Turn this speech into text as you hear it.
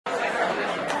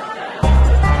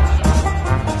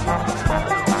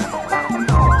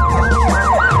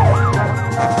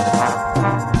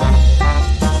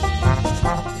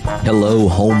Hello,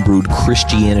 homebrewed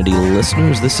Christianity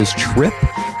listeners. This is Trip,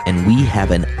 and we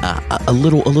have a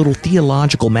little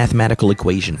theological mathematical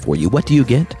equation for you. What do you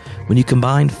get when you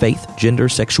combine faith, gender,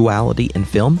 sexuality, and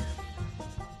film?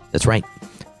 That's right.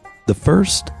 The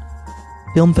first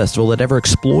film festival that ever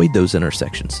explored those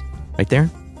intersections. Right there,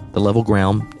 the Level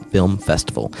Ground Film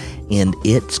Festival. And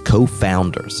its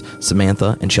co-founders,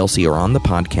 Samantha and Chelsea, are on the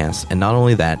podcast. And not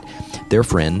only that, their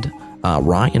friend,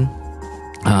 Ryan,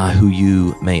 who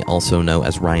you may also know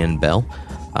as Ryan Bell,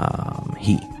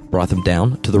 he brought them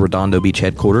down to the Redondo Beach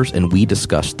headquarters, and we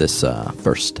discussed this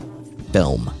first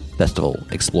film festival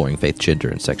exploring faith, gender,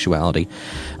 and sexuality.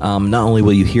 Not only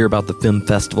will you hear about the film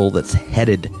festival that's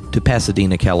headed to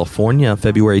Pasadena, California,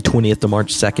 February 20th to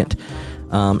March 2nd,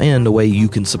 and the way you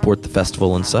can support the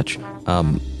festival and such.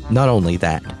 Not only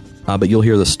that, but you'll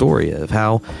hear the story of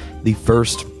how the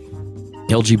first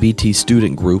LGBT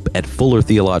student group at Fuller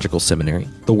Theological Seminary,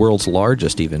 the world's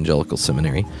largest evangelical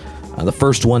seminary, the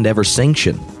first one to ever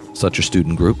sanction such a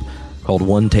student group called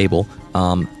One Table,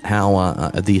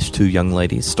 how these two young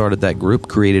ladies started that group,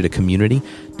 created a community,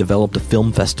 developed a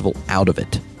film festival out of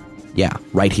it. Yeah,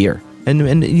 right here.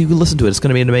 And you can listen to it. It's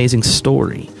going to be an amazing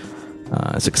story.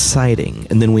 It's exciting.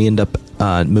 And then we end up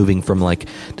moving from like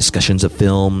discussions of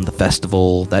film, the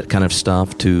festival, that kind of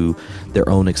stuff, to their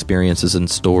own experiences and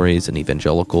stories in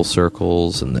evangelical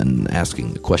circles, and then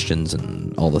asking the questions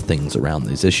and all the things around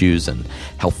these issues and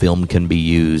how film can be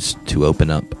used to open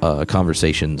up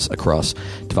conversations across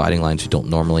dividing lines that don't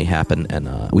normally happen. And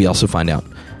we also find out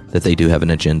that they do have an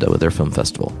agenda with their film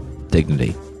festival,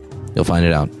 Dignity. You'll find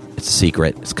it out. It's a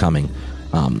secret. It's coming.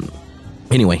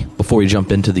 Anyway, before we jump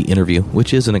into the interview,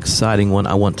 which is an exciting one,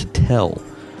 I want to tell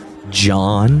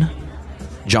Jonathan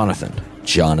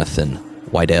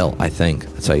Wydell, I think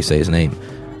that's how you say his name.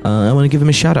 I want to give him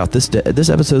a shout out. This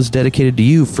episode is dedicated to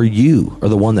you, for you are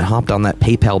the one that hopped on that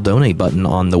PayPal donate button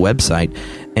on the website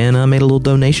and made a little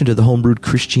donation to the Homebrewed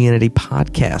Christianity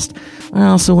podcast. I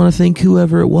also want to thank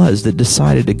whoever it was that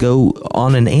decided to go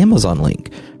on an Amazon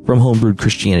link from Homebrewed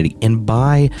Christianity and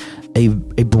buy a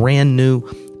brand new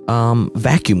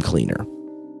vacuum cleaner.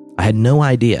 I had no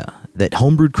idea that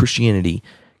Homebrewed Christianity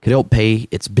could help pay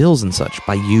its bills and such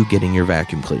by you getting your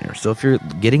vacuum cleaner. So if you're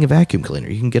getting a vacuum cleaner,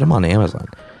 you can get them on Amazon.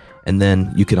 And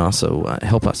then you can also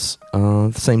help us at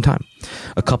the same time.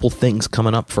 A couple things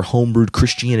coming up for Homebrewed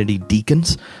Christianity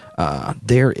deacons.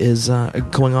 There is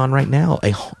going on right now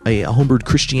a Homebrewed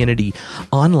Christianity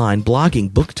online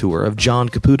blogging book tour of John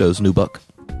Caputo's new book,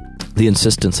 The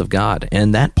Insistence of God.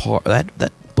 And that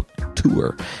book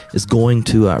tour is going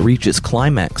to reach its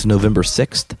climax November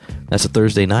 6th. That's a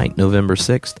Thursday night, November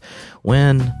 6th,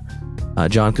 when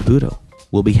John Caputo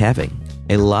will be having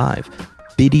a live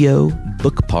video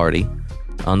book party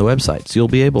on the website. So you'll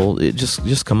be able,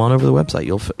 just come on over to the website.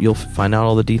 You'll find out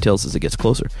all the details as it gets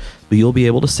closer. But you'll be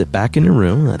able to sit back in your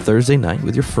room that Thursday night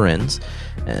with your friends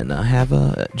and have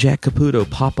Jack Caputo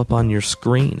pop up on your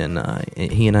screen, and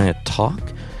he and I talk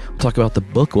about the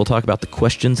book. We'll talk about the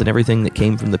questions and everything that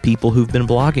came from the people who've been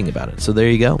blogging about it. So there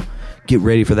you go. Get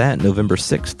ready for that, November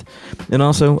 6th. And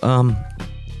also,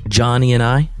 Johnny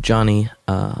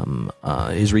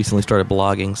has recently started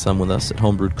blogging some with us at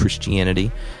Homebrewed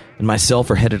Christianity, and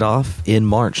myself are headed off in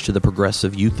March to the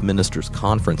Progressive Youth Ministers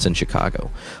Conference in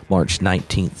Chicago, March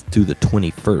 19th through the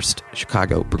 21st,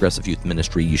 Chicago Progressive Youth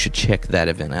Ministry. You should check that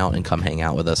event out and come hang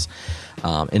out with us.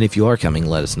 And if you are coming,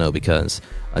 let us know, because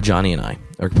Johnny and I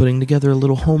are putting together a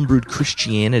little Homebrewed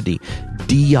Christianity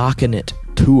diaconate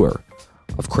tour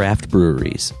of craft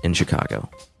breweries in Chicago.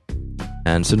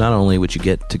 And so not only would you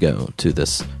get to go to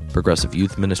this Progressive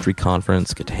Youth Ministry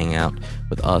Conference, get to hang out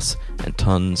with us and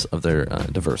tons of their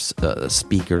diverse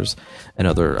speakers and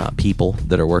other people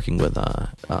that are working with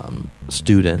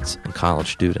students and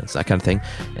college students, that kind of thing,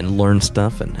 and learn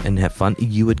stuff and have fun.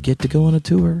 You would get to go on a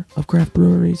tour of craft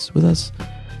breweries with us,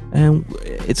 and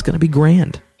it's going to be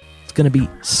grand. It's going to be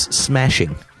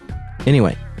smashing.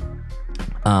 Anyway,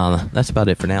 that's about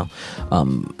it for now.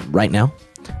 Right now,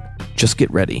 just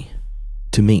get ready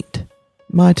to meet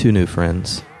my two new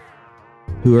friends,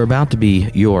 who are about to be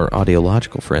your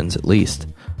audiological friends, at least,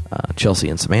 Chelsea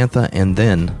and Samantha, and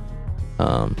then,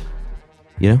 go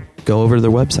over to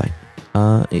their website.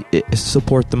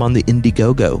 Support them on the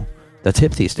Indiegogo. That's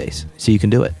hip these days, so you can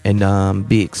do it. And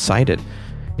be excited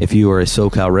if you are a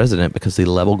SoCal resident, because the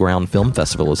Level Ground Film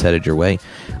Festival is headed your way.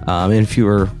 And if you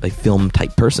are a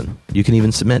film-type person, you can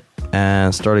even submit,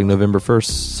 starting November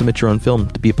 1st, submit your own film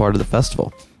to be a part of the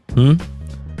festival.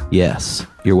 Yes,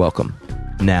 you're welcome.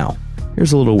 Now,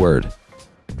 here's a little word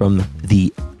from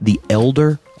the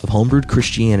elder of Homebrewed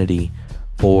Christianity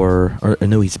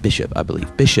he's bishop, I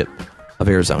believe, Bishop of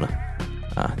Arizona.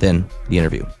 then the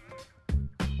interview.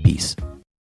 Peace.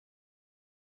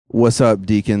 What's up,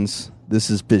 deacons? This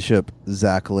is Bishop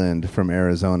Zach Lind from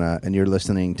Arizona, and you're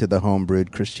listening to the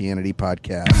Homebrewed Christianity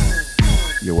Podcast.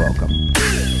 You're welcome.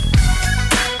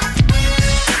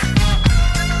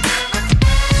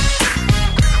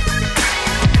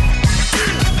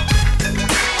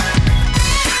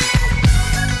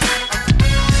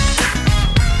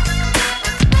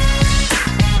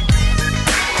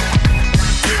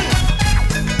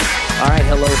 All right,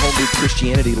 hello, Homebrewed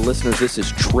Christianity listeners. This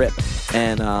is Trip,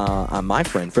 and my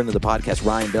friend of the podcast,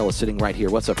 Ryan Bell, is sitting right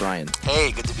here. What's up, Ryan?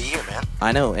 Hey, good to be here, man.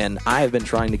 I know, and I have been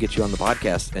trying to get you on the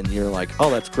podcast, and you're like, oh,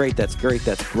 that's great, that's great,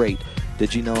 that's great.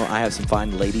 Did you know I have some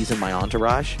fine ladies in my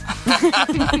entourage?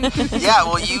 Yeah,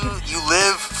 well, you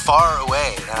live far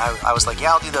away, and I was like,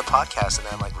 yeah, I'll do the podcast, and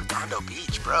then I'm like, Redondo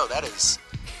Beach, bro, that's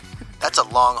a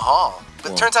long haul.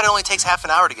 But it turns out it only takes half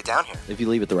an hour to get down here. If you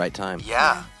leave at the right time.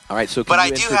 Yeah. All right, so can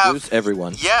you introduce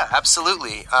everyone? Yeah,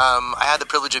 absolutely. I had the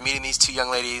privilege of meeting these two young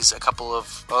ladies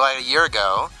a year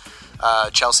ago.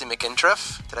 Chelsea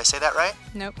McInturff. Did I say that right?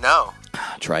 Nope. No.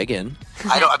 Try again.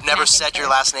 I've never said your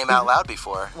last name out loud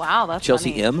before. Wow, that's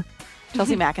Chelsea funny. M?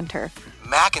 Chelsea McInturff.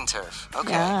 McInturff.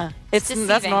 Okay. Yeah.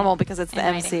 That's normal because it's the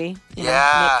MC.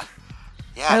 Yeah.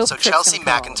 Yeah, so Tripp's Chelsea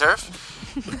gonna call. McInturff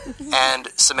and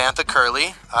Samantha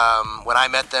Curley. When I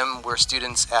met them, we're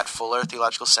students at Fuller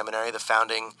Theological Seminary, the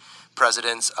founding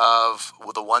presidents of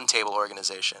the One Table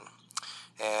organization.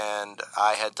 And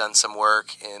I had done some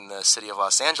work in the city of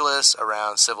Los Angeles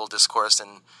around civil discourse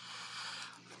and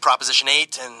Proposition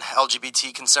 8 and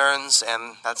LGBT concerns,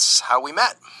 and that's how we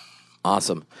met.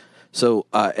 Awesome. So,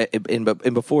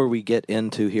 and before we get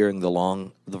into hearing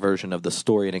the version of the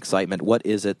story and excitement, what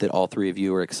is it that all three of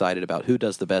you are excited about? Who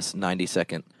does the best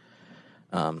 90-second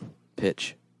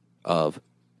pitch of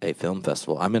a film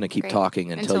festival? I'm going to keep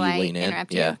talking until you lean in.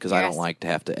 Yeah, because I don't like to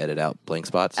have to edit out blank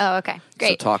spots. Oh, okay.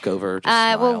 Great. So talk over, just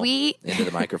smile into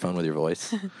the microphone with your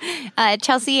voice.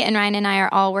 Chelsea and Ryan and I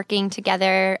are all working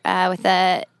together with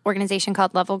an organization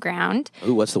called Level Ground.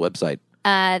 Ooh, what's the website?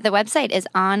 The website is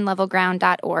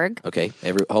onlevelground.org. Okay,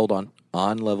 hold on.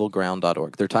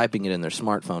 Onlevelground.org. They're typing it in their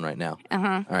smartphone right now.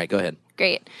 Uh-huh. All right, go ahead.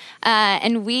 Great.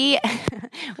 And we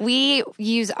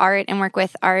use art and work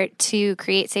with art to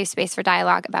create safe space for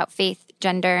dialogue about faith,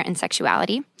 gender, and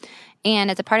sexuality.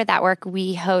 And as a part of that work,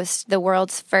 we host the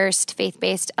world's first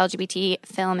faith-based LGBT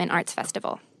film and arts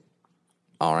festival.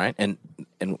 All right. And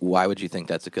why would you think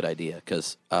that's a good idea?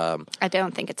 Because I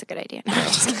don't think it's a good idea. No, I'm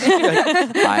just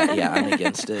kidding. I'm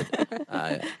against it.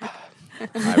 I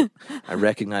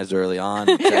recognized early on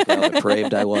exactly how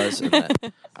depraved I was, and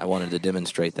that I wanted to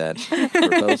demonstrate that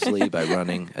verbosely by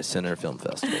running a Center Film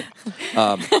Festival.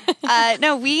 I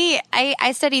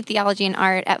studied theology and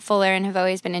art at Fuller and have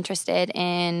always been interested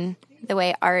in the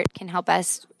way art can help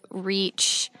us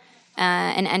reach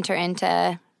and enter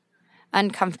into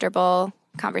uncomfortable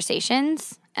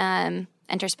conversations,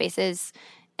 enter spaces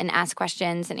and ask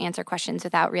questions and answer questions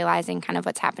without realizing kind of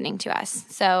what's happening to us.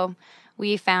 So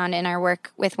we found in our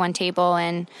work with One Table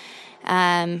and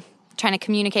trying to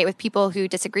communicate with people who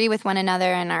disagree with one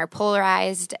another and are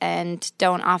polarized and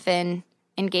don't often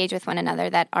engage with one another,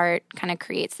 that art kind of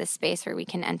creates this space where we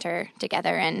can enter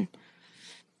together and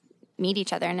meet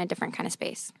each other in a different kind of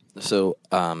space. So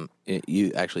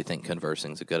you actually think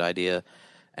conversing is a good idea,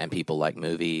 and people like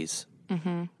movies.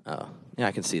 Mm-hmm. Yeah,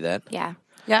 I can see that. Yeah,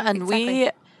 and exactly. We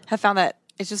have found that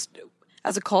it's just,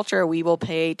 as a culture, we will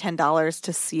pay $10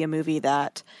 to see a movie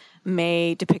that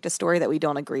may depict a story that we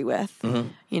don't agree with. Mm-hmm.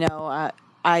 You know,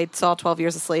 I saw 12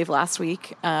 Years a Slave last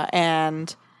week,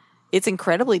 and it's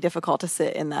incredibly difficult to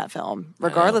sit in that film,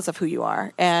 regardless of who you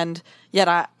are. And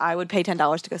yet I would pay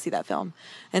 $10 to go see that film.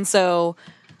 And so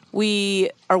we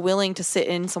are willing to sit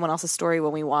in someone else's story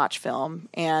when we watch film.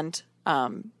 And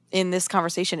in this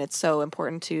conversation, it's so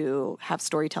important to have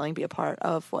storytelling be a part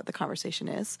of what the conversation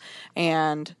is.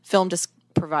 And film just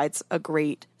provides a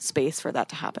great space for that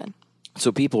to happen.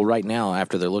 So people right now,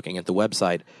 after they're looking at the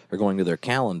website, are going to their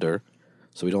calendar,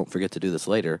 so we don't forget to do this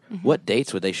later. Mm-hmm. What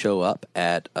dates would they show up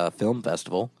at a film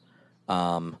festival?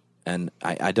 And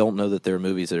I don't know that there are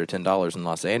movies that are $10 in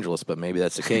Los Angeles, but maybe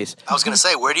that's the case. I was going to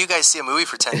say, where do you guys see a movie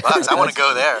for $10? I want to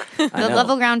go there. The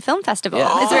Level Ground Film Festival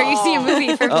is where you see a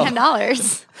movie for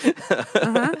 $10.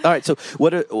 Uh-huh. All right, so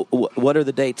what are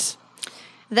the dates?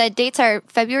 The dates are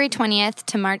February 20th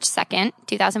to March 2nd,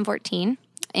 2014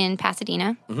 in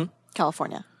Pasadena,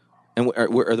 California. And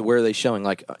where are they showing?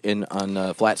 Like on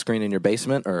a flat screen in your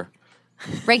basement, or?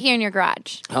 right here in your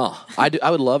garage. Oh, I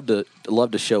would love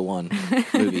to show one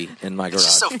movie in my garage. It's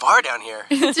just so far down here.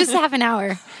 It's just half an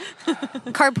hour.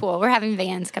 Carpool. We're having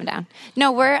vans come down.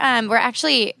 No, we're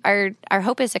actually our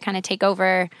hope is to kind of take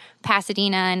over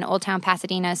Pasadena and Old Town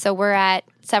Pasadena. So we're at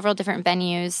several different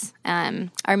venues.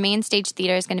 Our main stage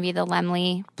theater is going to be the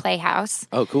Lemley Playhouse.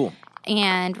 Oh, cool.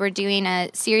 And we're doing a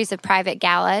series of private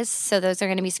galas. So those are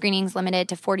going to be screenings limited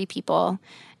to 40 people.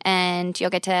 And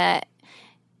you'll get to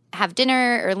have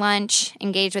dinner or lunch,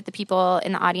 engage with the people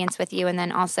in the audience with you, and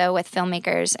then also with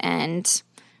filmmakers and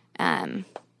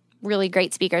really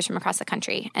great speakers from across the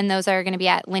country. And those are going to be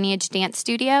at Lineage Dance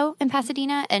Studio in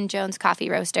Pasadena and Jones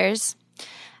Coffee Roasters.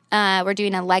 We're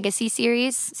doing a legacy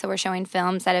series, so we're showing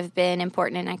films that have been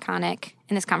important and iconic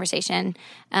in this conversation.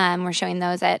 We're showing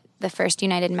those at the First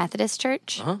United Methodist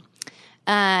Church. Uh-huh.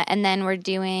 And then we're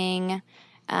doing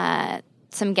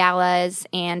some galas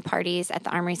and parties at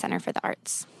the Armory Center for the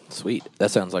Arts. Sweet.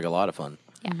 That sounds like a lot of fun.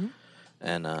 Yeah.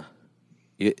 And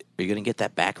you're going to get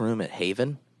that back room at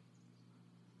Haven?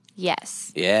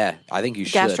 Yes. Yeah, I think you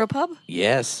should. Gastropub?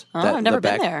 Yes. Oh, I've never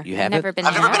been there. You haven't? Never been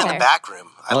I've there never been in the either. back room.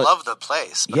 I Oh. love the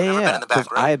place, but I've never been in the back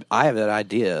 'cause room. I have that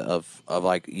idea of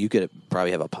like you could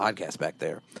probably have a podcast back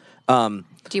there. Do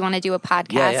you want to do a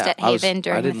podcast at Haven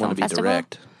during I the didn't film want to be festival?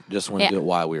 direct. Just want to Yeah. do it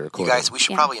while we were You recording. guys, we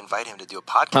should Yeah. probably invite him to do a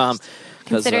podcast.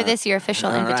 Consider this your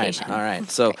official invitation. All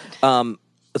right. So,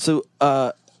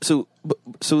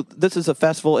 so this is a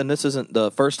festival, and this isn't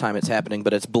the first time it's happening,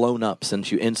 but it's blown up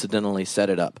since you incidentally set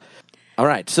it up. All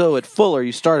right. So at Fuller,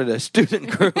 you started a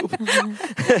student group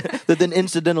that then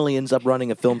incidentally ends up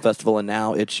running a film festival, and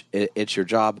now it's your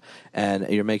job, and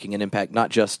you're making an impact not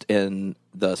just in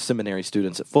the seminary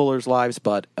students at Fuller's lives,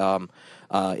 but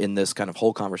in this kind of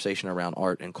whole conversation around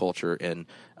art and culture in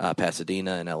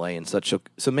Pasadena and LA and such.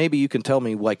 So maybe you can tell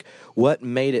me, like, what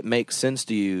made it make sense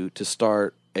to you to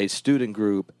start a student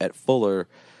group at Fuller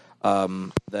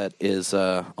that is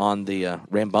on the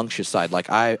rambunctious side. Like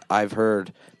I've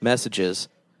heard messages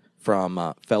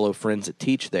from fellow friends that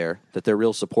teach there that they're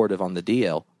real supportive on the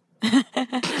DL.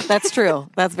 That's true.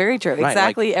 That's very true. Right,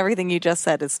 exactly everything you just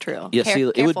said is true. Yeah, see,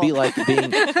 it would be Careful. like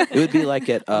being. It would be like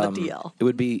at. The DL. It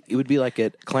would be like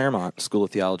at Claremont School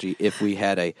of Theology if we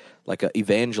had a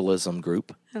evangelism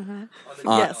group.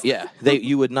 Yes. Yeah,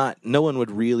 you would not. No one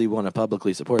would really want to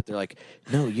publicly support. They're like,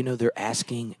 no, they're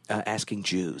asking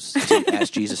Jews to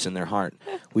ask Jesus in their heart.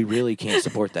 We really can't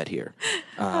support that here.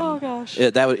 Oh gosh.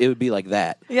 It would be like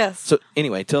that. Yes. So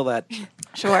anyway, till that.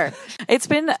 Sure. It's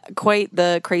been quite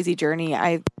the crazy journey.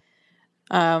 I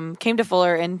came to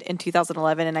Fuller in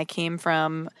 2011, and I came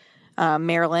from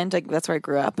Maryland. That's where I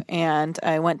grew up. And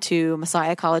I went to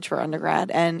Messiah College for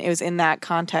undergrad. And it was in that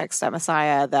context at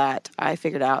Messiah that I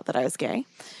figured out that I was gay.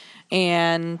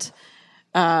 And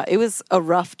it was a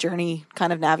rough journey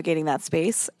kind of navigating that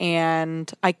space.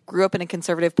 And I grew up in a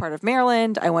conservative part of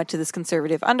Maryland. I went to this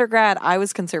conservative undergrad. I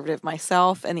was conservative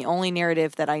myself. And the only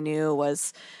narrative that I knew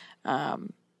was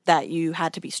that you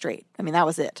had to be straight. I mean, that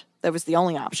was it. That was the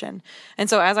only option. And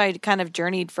so as I kind of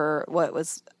journeyed for what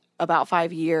was about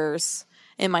 5 years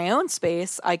in my own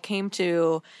space, I came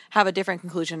to have a different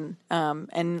conclusion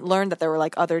and learned that there were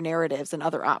like other narratives and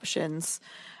other options.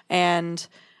 And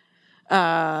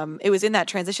it was in that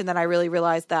transition that I really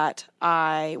realized that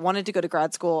I wanted to go to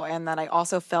grad school and that I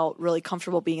also felt really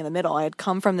comfortable being in the middle. I had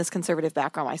come from this conservative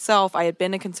background myself. I had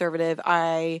been a conservative.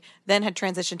 I then had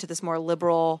transitioned to this more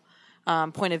liberal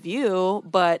point of view,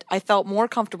 but I felt more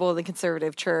comfortable in the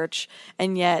conservative church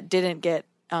and yet didn't get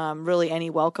really any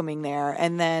welcoming there,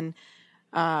 and then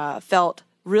felt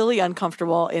really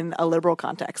uncomfortable in a liberal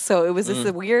context. So it was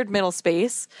this weird middle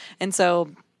space. And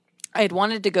so I had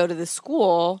wanted to go to this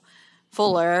school,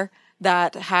 Fuller,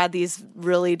 that had these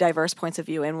really diverse points of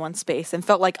view in one space, and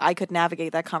felt like I could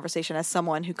navigate that conversation as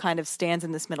someone who kind of stands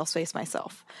in this middle space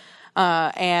myself.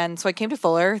 And so I came to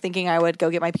Fuller thinking I would go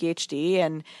get my PhD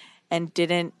and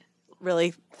didn't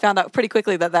really found out pretty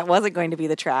quickly that that wasn't going to be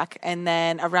the track. And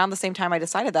then around the same time I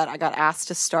decided that, I got asked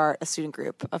to start a student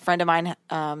group. A friend of mine,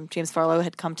 James Farlow,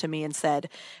 had come to me and said,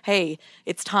 hey,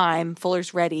 it's time.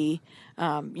 Fuller's ready.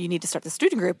 You need to start the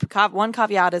student group. One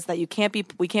caveat is that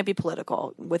we can't be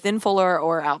political within Fuller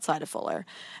or outside of Fuller.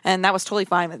 And that was totally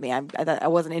fine with me. I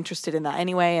wasn't interested in that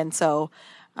anyway. And so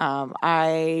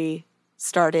I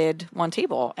started One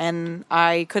Table, and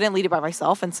I couldn't lead it by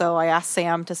myself. And so I asked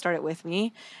Sam to start it with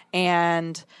me.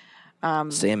 And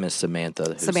Sam is Samantha,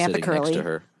 who's Samantha sitting Curley. next to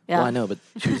her. Yeah. Well, I know, but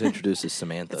she was introduced as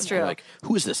Samantha. It's true. You're like,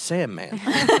 who is this Sam man?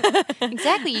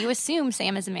 Exactly. You assume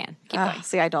Sam is a man. Keep going.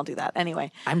 See, I don't do that.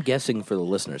 Anyway. I'm guessing for the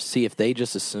listeners, see, if they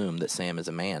just assume that Sam is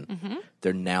a man, Mm-hmm.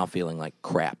 they're now feeling like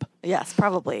crap. Yes,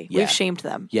 probably. Yeah. We've shamed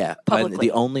them. Yeah. Publicly. And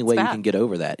the only way you can get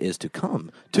over that is to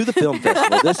come to the film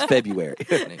festival this February.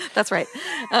 That's right.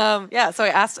 So I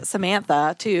asked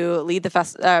Samantha to lead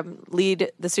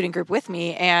the student group with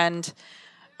me, and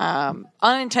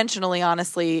unintentionally,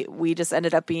 honestly, we just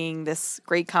ended up being this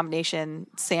great combination.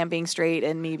 Sam being straight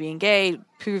and me being gay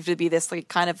proved to be this like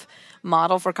kind of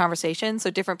model for conversation. So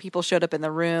different people showed up in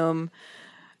the room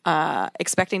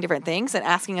expecting different things and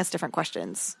asking us different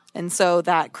questions, and so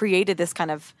that created this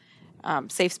kind of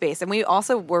safe space. And we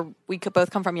also we could both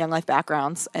come from Young Life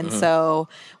backgrounds. And so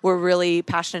we're really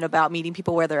passionate about meeting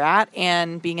people where they're at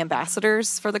and being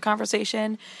ambassadors for the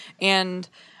conversation and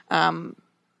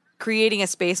creating a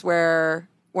space where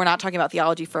we're not talking about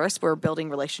theology first, we're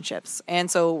building relationships. And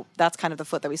so that's kind of the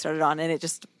foot that we started on, and it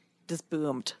just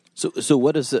boomed. So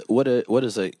what does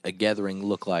a gathering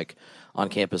look like on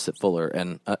campus at Fuller?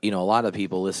 And a lot of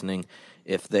people listening,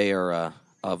 if they are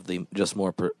of the just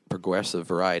more progressive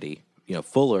variety,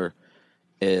 Fuller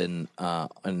and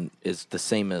is the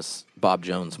same as Bob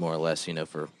Jones, more or less,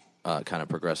 for kind of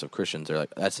progressive Christians. They're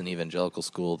like, that's an evangelical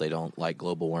school. They don't like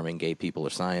global warming, gay people, or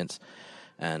science.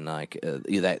 And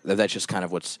that's just kind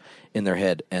of what's in their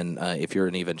head. And if you're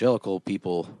an evangelical,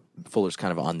 Fuller's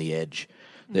kind of on the edge.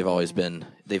 They've always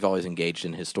engaged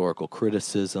in historical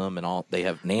criticism and all. They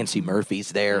have Nancy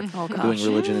Murphy's there doing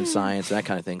religion and science and that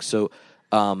kind of thing. So,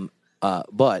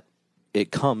 but it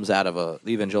comes out of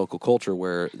the evangelical culture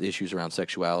where the issues around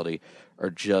sexuality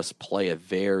play a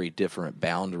very different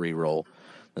boundary role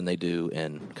than they do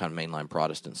in kind of mainline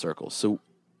Protestant circles. So,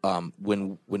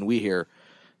 when we hear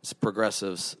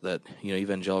progressives that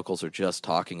evangelicals are just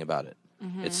talking about it,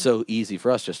 it's so easy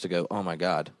for us just to go, oh my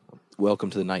God, welcome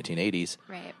to the 1980s.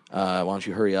 Right. Why don't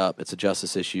you hurry up? It's a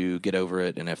justice issue. Get over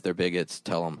it. And if they're bigots,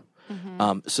 tell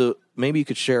them. So maybe you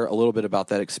could share a little bit about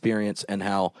that experience and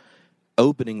how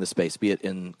opening the space, be it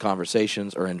in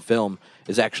conversations or in film,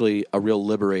 is actually a real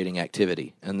liberating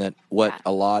activity. And that what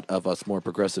a lot of us more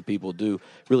progressive people do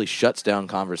really shuts down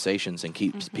conversations and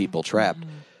keeps people trapped.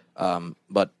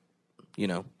 But,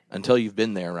 until you've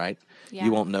been there, right,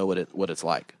 you won't know what it's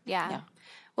like. Yeah.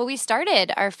 Well, we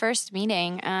started our first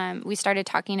meeting, we started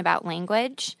talking about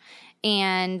language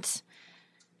and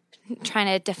trying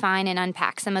to define and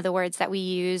unpack some of the words that we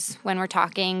use when we're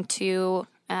talking to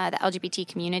the LGBT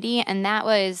community. And that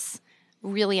was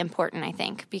really important, I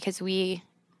think, because we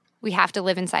have to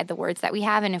live inside the words that we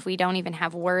have. And if we don't even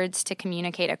have words to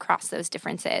communicate across those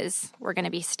differences, we're going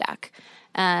to be stuck.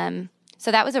 So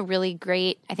that was a really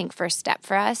great, I think, first step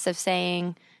for us of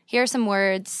saying, here are some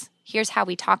words. Here's how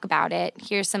we talk about it.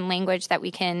 Here's some language that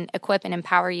we can equip and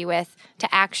empower you with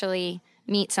to actually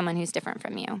meet someone who's different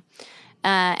from you.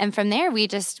 And from there, we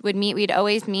just would meet. We'd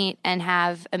always meet and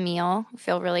have a meal. We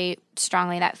feel really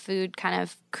strongly that food kind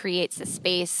of creates a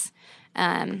space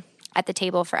at the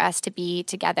table for us to be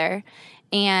together.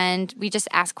 And we just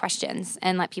ask questions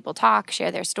and let people talk, share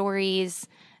their stories,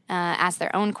 ask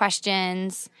their own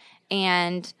questions,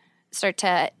 and start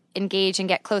to engage and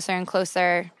get closer and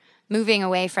closer, moving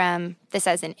away from this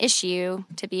as an issue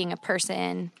to being a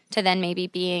person, to then maybe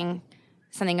being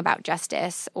something about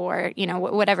justice or,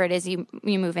 whatever it is you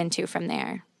move into from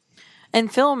there.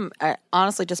 And film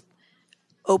honestly just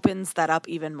opens that up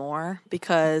even more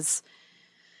because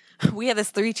we had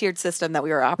this 3-tiered system that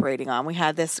we were operating on. We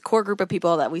had this core group of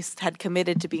people that we had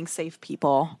committed to being safe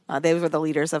people. They were the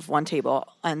leaders of one table.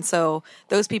 And so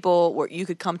those people you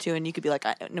could come to and you could be like,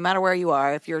 no matter where you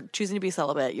are, if you're choosing to be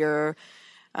celibate, you're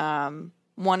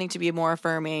wanting to be more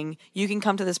affirming, you can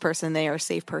come to this person. They are a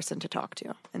safe person to talk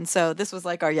to. And so this was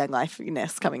like our young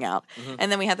lifeness coming out.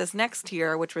 And then we had this next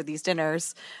tier, which were these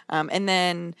dinners. And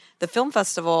then the film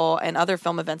festival and other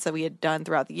film events that we had done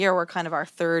throughout the year were kind of our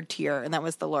third tier. And that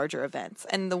was the larger events.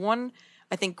 And the one,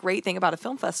 I think, great thing about a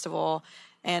film festival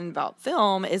and about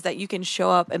film is that you can show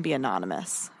up and be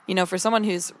anonymous. For someone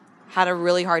who's had a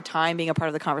really hard time being a part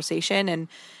of the conversation,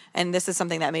 and this is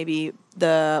something that maybe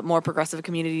the more progressive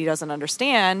community doesn't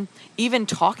understand, even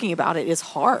talking about it is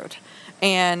hard.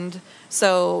 And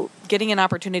so getting an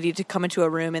opportunity to come into a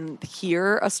room and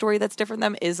hear a story that's different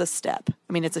from them is a step.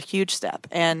 I mean, it's a huge step.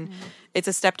 And it's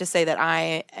a step to say that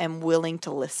I am willing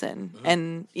to listen.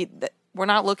 And we're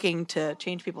not looking to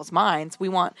change people's minds. We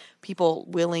want people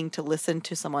willing to listen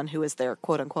to someone who is their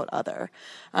quote-unquote other.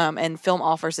 And film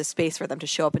offers a space for them to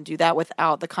show up and do that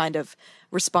without the kind of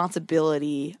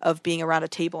responsibility of being around a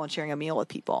table and sharing a meal with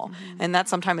people. And that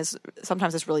sometimes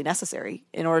is really necessary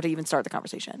in order to even start the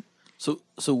conversation.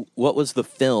 So what was the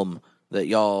film that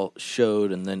y'all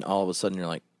showed, and then all of a sudden you're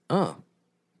like, oh,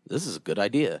 this is a good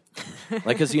idea?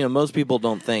 Like, because, most people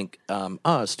don't think,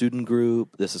 a student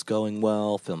group, this is going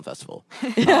well, film festival.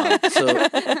 I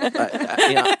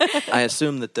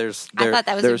assume that I thought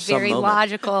that was a very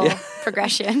logical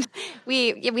progression.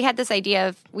 We had this idea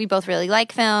of, we both really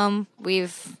like film.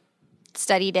 We've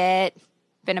studied it,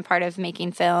 been a part of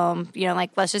making film,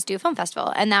 let's just do a film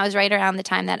festival. And that was right around the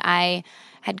time that I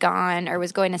had gone or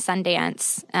was going to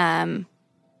Sundance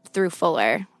through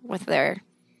Fuller with one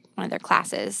of their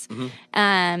classes.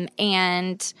 Mm-hmm.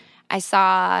 And I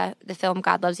saw the film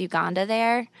God Loves Uganda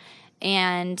there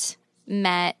and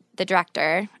met the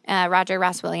director, Roger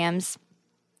Ross Williams,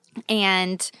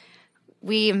 and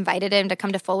we invited him to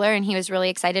come to Fuller, and he was really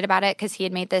excited about it because he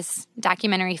had made this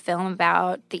documentary film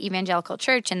about the Evangelical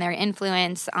church and their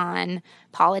influence on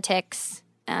politics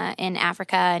in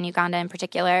Africa and Uganda in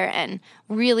particular, and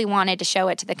really wanted to show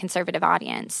it to the conservative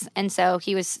audience. And so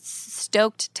he was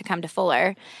stoked to come to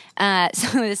Fuller.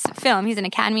 So this film, he's an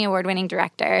Academy Award-winning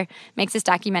director, makes this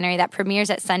documentary that premieres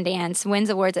at Sundance, wins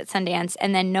awards at Sundance,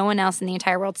 and then no one else in the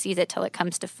entire world sees it till it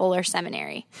comes to Fuller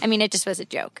Seminary. I mean, it just was a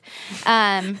joke.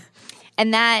 And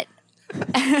that...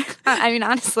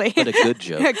 honestly. But a good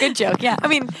joke. A good joke, yeah. I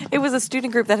mean, it was a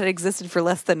student group that had existed for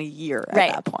less than a year at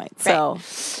that point. So,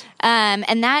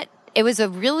 and that, it was a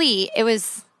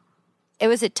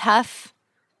tough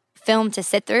film to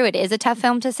sit through. It is a tough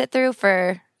film to sit through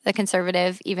for the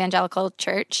conservative evangelical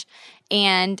church.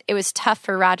 And it was tough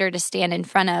for Roger to stand in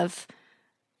front of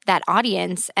that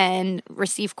audience and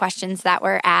receive questions that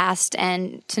were asked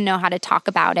and to know how to talk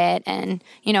about it. And,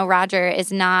 Roger is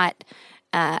not...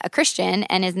 a Christian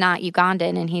and is not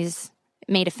Ugandan, and he's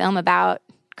made a film about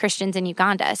Christians in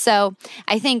Uganda. So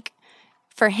I think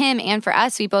for him and for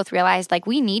us, we both realized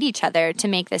we need each other to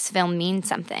make this film mean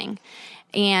something.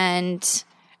 And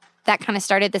that kind of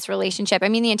started this relationship. I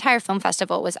mean, the entire film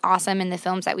festival was awesome in the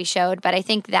films that we showed, but I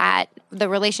think that the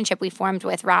relationship we formed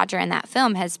with Roger in that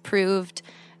film has proved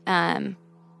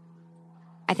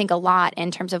I think a lot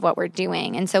in terms of what we're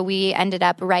doing. And so we ended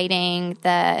up writing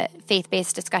the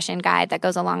faith-based discussion guide that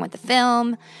goes along with the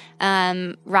film.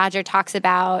 Roger talks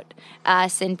about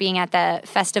us and being at the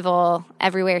festival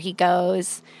everywhere he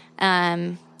goes.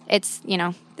 It's,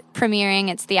 premiering,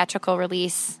 its theatrical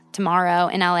release tomorrow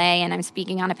in LA, and I'm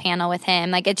speaking on a panel with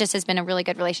him. It just has been a really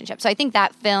good relationship. So I think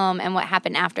that film and what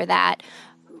happened after that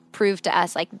proved to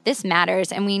us, this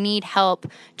matters, and we need help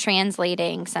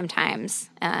translating sometimes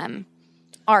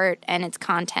art and its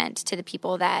content to the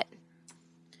people that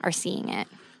are seeing it.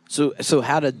 So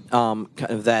how did kind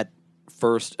of that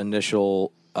first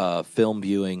initial film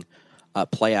viewing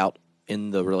play out in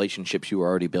the relationships you were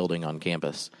already building on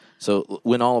campus? So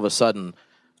when all of a sudden,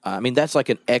 that's like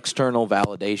an external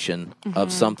validation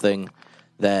of something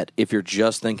that if you're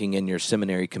just thinking in your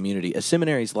seminary community, a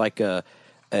seminary is like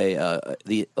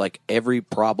every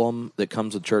problem that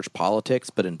comes with church politics,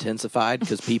 but intensified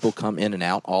because people come in and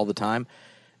out all the time.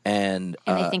 And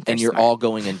you're all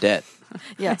going in debt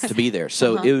to be there.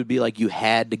 So it would be like you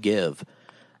had to give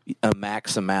a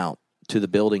max amount to the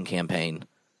building campaign.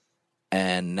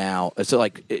 And now, so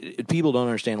people don't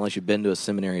understand unless you've been to a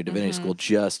seminary or divinity school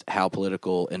just how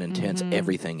political and intense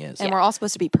everything is. And we're all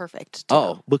supposed to be perfect, too.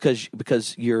 Oh, because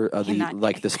you're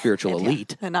the spiritual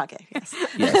elite. And not gay, yes.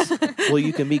 Yes. Well,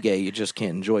 you can be gay, you just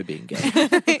can't enjoy being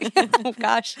gay. Oh,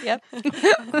 gosh, yep.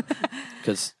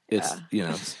 Because it's,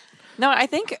 No, I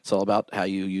think it's all about how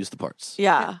you use the parts.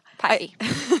 Yeah. Sorry.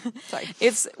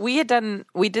 We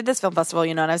did this film festival,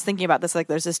 and I was thinking about this,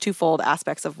 there's this twofold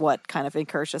aspects of what kind of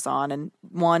encouraged us on. And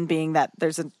one being that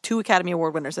there's 2 Academy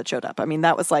Award winners that showed up. I mean,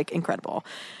 that was incredible.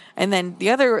 And then the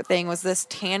other thing was this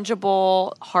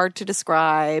tangible, hard to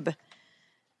describe,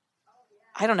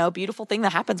 I don't know, beautiful thing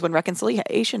that happens when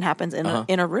reconciliation happens in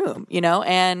a room,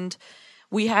 and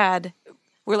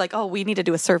we're like, oh, we need to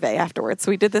do a survey afterwards.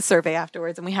 So we did this survey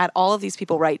afterwards, and we had all of these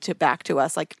people write back to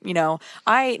us.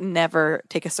 I never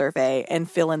take a survey and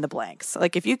fill in the blanks.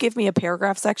 If you give me a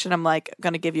paragraph section, I'm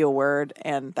going to give you a word,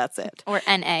 and that's it. Or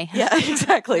NA. Yeah,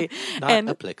 exactly. Not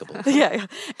applicable. Yeah.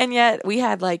 And yet we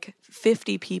had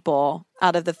 50 people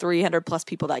out of the 300 plus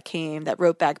people that came that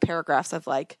wrote back paragraphs of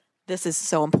this is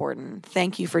so important.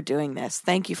 Thank you for doing this.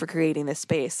 Thank you for creating this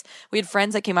space. We had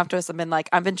friends that came up to us and been like,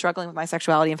 I've been struggling with my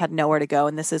sexuality. I've had nowhere to go.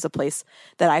 And this is a place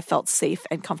that I felt safe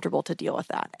and comfortable to deal with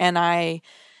that. And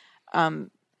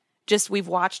we've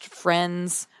watched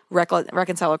friends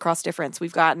reconcile across difference.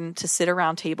 We've gotten to sit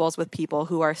around tables with people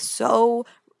who are so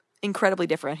incredibly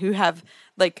different, who have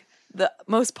the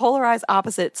most polarized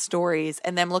opposite stories,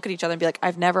 and then look at each other and be like,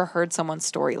 I've never heard someone's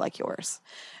story like yours.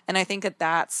 And I think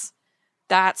that's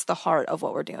that's the heart of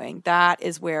what we're doing. That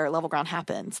is where Level Ground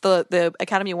happens. The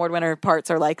Academy Award winner parts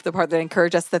are like the part that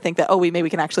encourage us to think that, maybe we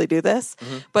can actually do this.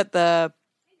 But the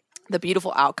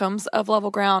beautiful outcomes of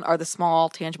Level Ground are the small,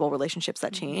 tangible relationships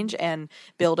that change and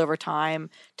build over time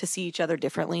to see each other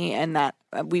differently, and that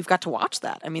we've got to watch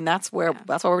that. I mean, that's why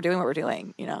we're doing what we're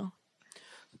doing,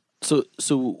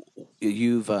 So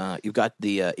you've got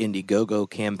the Indiegogo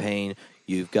campaign.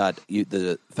 You've got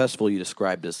the festival you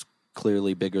described as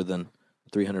clearly bigger than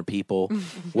 300 people.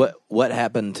 What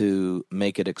happened to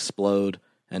make it explode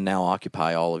and now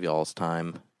occupy all of y'all's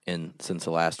time since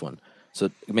the last one? So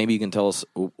maybe you can tell us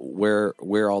where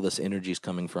all this energy is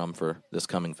coming from for this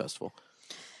coming festival.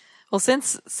 Well,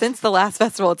 since the last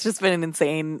festival, it's just been an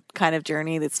insane kind of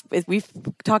journey. We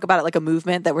talk about it like a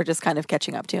movement that we're just kind of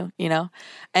catching up to,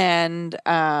 And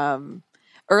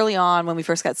early on, when we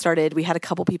first got started, we had a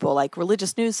couple people like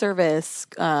Religious News Service,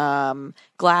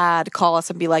 GLAAD call us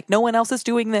and be like, no one else is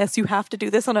doing this. You have to do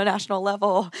this on a national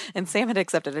level. And Sam had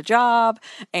accepted a job,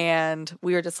 and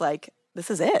we were just like, this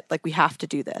is it. Like, we have to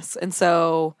do this. And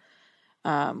so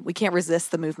we can't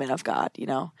resist the movement of God,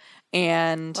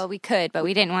 And we could, but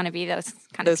we didn't want to be those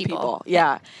kind of people.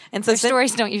 Yeah. And so their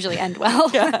stories don't usually end well.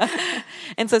 Yeah.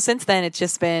 And so since then, it's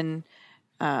just been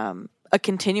a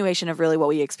continuation of really what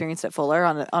we experienced at Fuller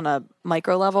on a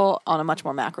micro level, on a much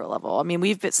more macro level. I mean,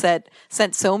 we've sent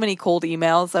so many cold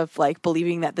emails of like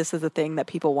believing that this is a thing that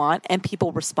people want, and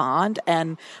people respond.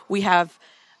 And we have,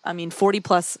 40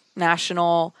 plus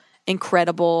national,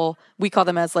 incredible, we call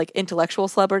them as like intellectual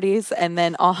celebrities, and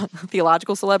then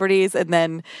theological celebrities, and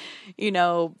then,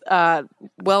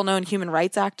 well-known human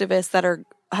rights activists that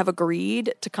have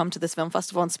agreed to come to this film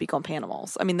festival and speak on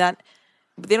panels. I mean, that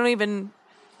they don't even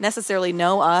necessarily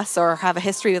know us or have a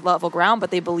history with Level Ground,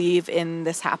 but they believe in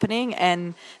this happening,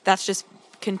 and that's just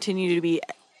continued to be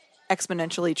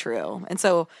exponentially true. And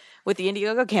so with the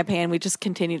Indiegogo campaign, we just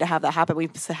continue to have that happen. We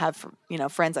have,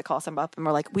 friends that call us up and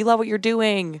we're like, we love what you're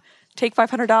doing. Take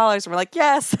 $500. And we're like,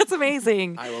 yes, that's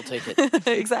amazing. I will take it.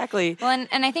 Exactly. Well,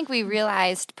 and I think we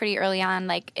realized pretty early on,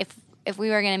 like, if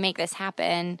we were going to make this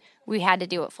happen, we had to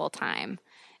do it full time.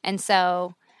 And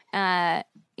so,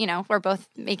 we're both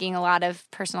making a lot of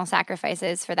personal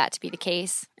sacrifices for that to be the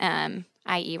case,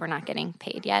 i.e. we're not getting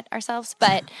paid yet ourselves.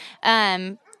 But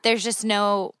there's just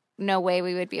no way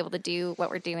we would be able to do what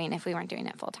we're doing if we weren't doing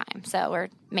it full time. So we're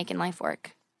making life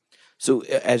work. So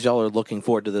as y'all are looking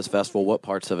forward to this festival, what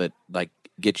parts of it like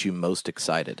get you most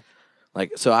excited?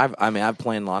 Like, so I've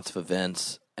planned lots of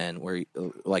events, and where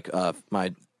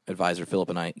my advisor Philip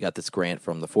and I got this grant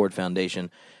from the Ford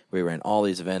Foundation. We ran all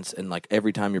these events, and like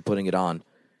every time you're putting it on,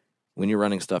 when you're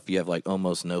running stuff, you have like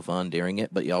almost no fun during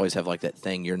it, but you always have like that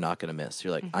thing you're not going to miss.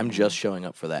 You're like, I'm just showing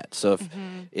up for that. So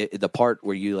if the part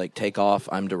where you like take off,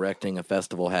 I'm directing a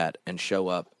festival hat, and show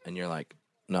up, and you're like,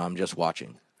 no, I'm just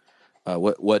watching.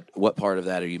 What part of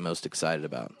that are you most excited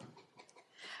about?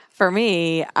 For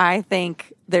me, I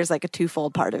think there's like a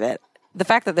twofold part of it. The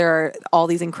fact that there are all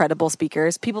these incredible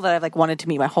speakers, people that I've like wanted to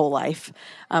meet my whole life,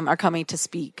 are coming to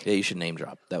speak. Yeah, you should name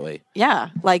drop that way. Yeah,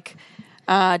 like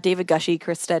David Gushee,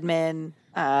 Chris Stedman,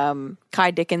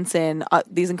 Kai Dickinson,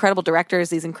 these incredible directors,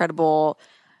 these incredible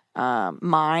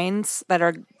minds that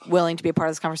are willing to be a part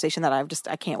of this conversation that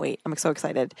I can't wait. I'm so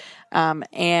excited.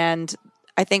 And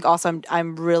I think also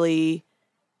I'm really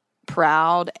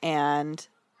proud and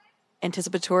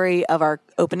anticipatory of our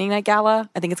opening night gala.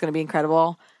 I think it's going to be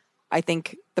incredible. I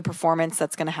think the performance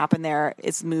that's going to happen there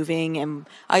is moving, and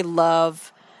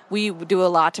we do a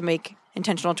lot to make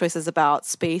intentional choices about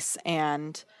space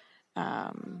and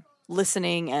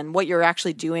listening and what you're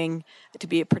actually doing to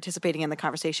be participating in the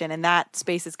conversation. And that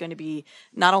space is going to be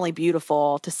not only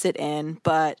beautiful to sit in,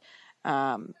 but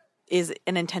is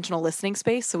an intentional listening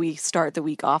space. So we start the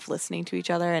week off listening to each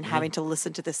other and having to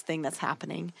listen to this thing that's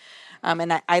happening.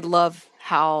 And I love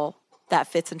how that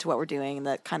fits into what we're doing and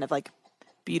the kind of like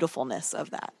beautifulness of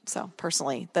that. So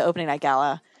personally, the opening night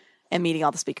gala and meeting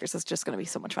all the speakers is just going to be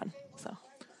so much fun. So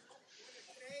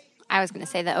I was going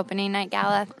to say the opening night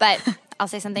gala, but I'll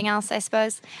say something else, I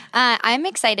suppose. I'm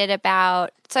excited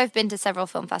about, so I've been to several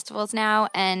film festivals now,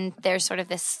 and there's sort of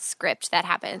this script that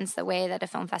happens, the way that a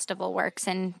film festival works,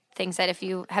 and things that if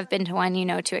you have been to one, you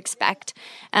know to expect.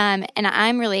 And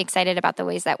I'm really excited about the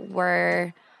ways that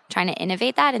we're trying to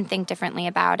innovate that and think differently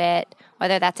about it,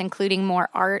 whether that's including more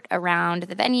art around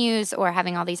the venues or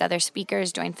having all these other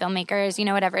speakers join filmmakers,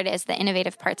 whatever it is, the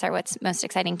innovative parts are what's most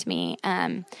exciting to me.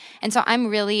 And so I'm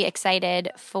really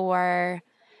excited for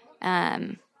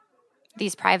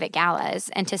these private galas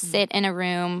and to sit in a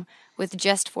room with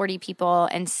just 40 people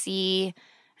and see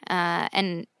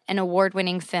an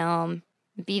award-winning film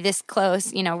be this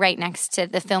close, right next to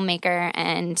the filmmaker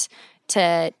and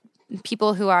to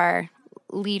people who are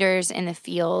leaders in the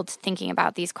field thinking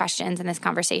about these questions and this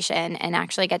conversation, and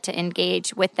actually get to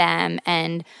engage with them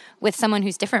and with someone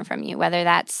who's different from you, whether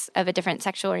that's of a different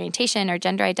sexual orientation or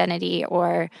gender identity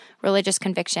or religious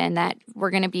conviction, that we're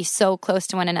going to be so close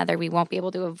to one another we won't be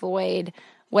able to avoid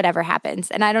whatever happens.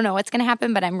 And I don't know what's going to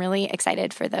happen, but I'm really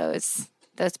excited for those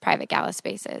private gala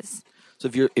spaces. So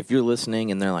if you're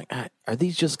listening and they're like, are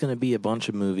these just going to be a bunch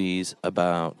of movies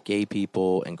about gay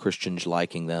people and Christians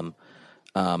liking them?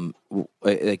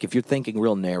 Like if you're thinking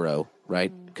real narrow,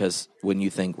 right? Because when you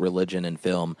think religion and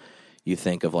film, you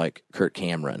think of like Kirk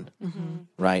Cameron,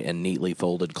 right? And neatly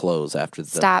folded clothes after the...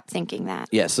 Stop thinking that.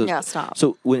 Yeah, stop.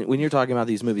 So when you're talking about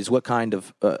these movies, what kind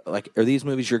of, are these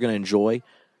movies you're going to enjoy?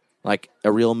 Like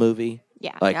a real movie?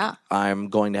 Yeah. Like Yeah. I'm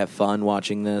going to have fun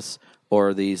watching this? Or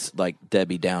are these like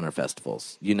Debbie Downer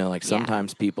festivals? Like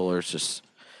sometimes people are just...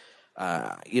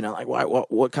 like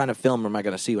what kind of film am I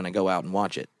going to see when I go out and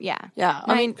watch it? Yeah. Yeah. Right.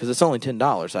 I mean, Because it's only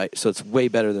 $10, so it's way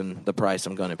better than the price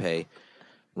I'm going to pay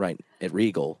right at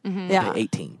Regal. Yeah. Pay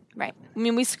 $18. Right. I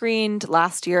mean,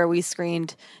 last year, we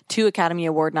screened 2 Academy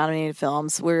Award nominated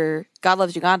films where God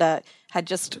Loves Uganda had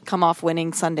just come off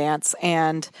winning Sundance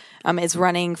and is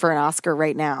running for an Oscar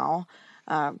right now,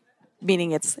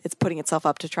 meaning it's putting itself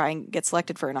up to try and get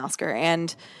selected for an Oscar.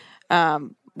 And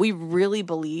we really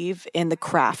believe in the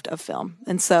craft of film.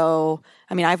 And so,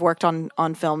 I mean, I've worked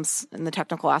on films and the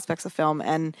technical aspects of film,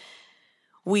 and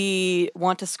we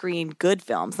want to screen good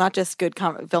films, not just good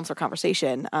films for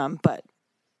conversation, but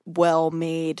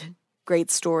well-made, great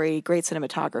story, great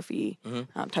cinematography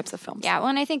types of films. Yeah, well,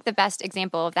 and I think the best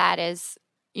example of that is,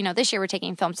 this year we're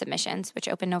taking film submissions, which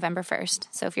open November 1st.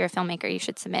 So if you're a filmmaker, you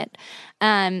should submit.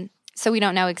 So we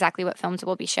don't know exactly what films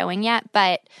we'll be showing yet,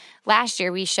 but last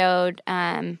year we showed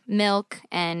Milk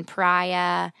and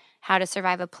Pariah, How to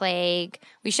Survive a Plague.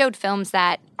 We showed films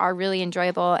that are really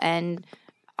enjoyable and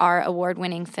are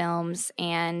award-winning films,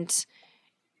 and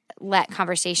let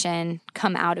conversation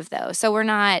come out of those. So we're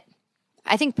not...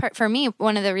 I think for me,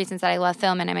 one of the reasons that I love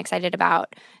film and I'm excited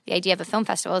about the idea of a film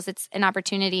festival is it's an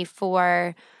opportunity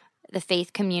for the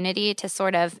faith community to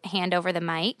sort of hand over the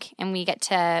mic, and we get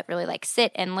to really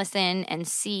sit and listen and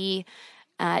see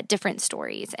different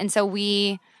stories. And so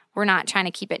we're not trying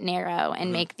to keep it narrow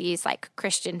and make these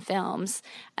Christian films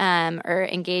or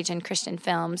engage in Christian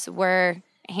films. We're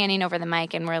handing over the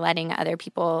mic and we're letting other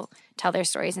people tell their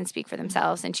stories and speak for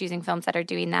themselves, and choosing films that are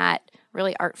doing that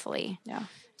really artfully. Yeah.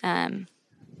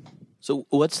 So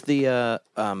what's the,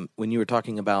 when you were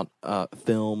talking about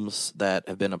films that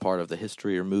have been a part of the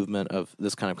history or movement of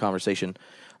this kind of conversation,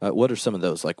 what are some of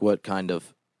those? Like what kind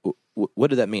of, what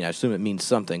did that mean? I assume it means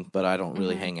something, but I don't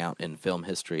really hang out in film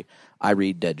history. I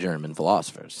read dead German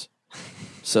philosophers.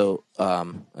 So,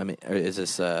 is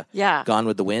this Gone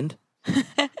with the Wind?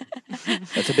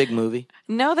 That's a big movie.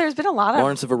 No, there's been a lot of...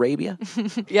 Lawrence of Arabia?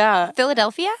 Yeah.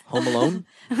 Philadelphia? Home Alone?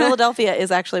 Philadelphia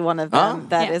is actually one of them. Oh.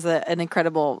 That is an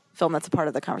incredible film that's a part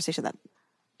of the conversation that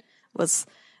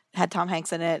had Tom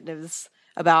Hanks in it. It was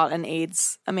about a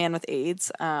man with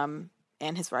AIDS and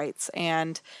his rights.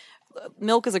 And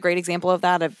Milk is a great example of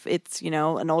that. It's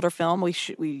an older film.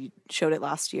 We showed it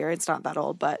last year. It's not that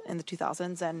old, but in the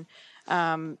 2000s.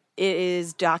 And it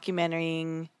is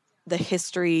documenting the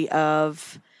history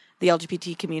of the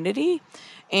LGBT community.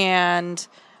 And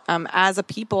as a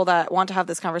people that want to have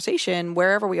this conversation,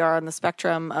 wherever we are on the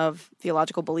spectrum of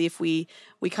theological belief, we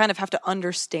kind of have to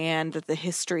understand the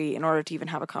history in order to even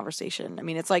have a conversation. I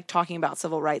mean, it's like talking about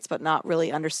civil rights, but not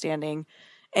really understanding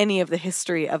any of the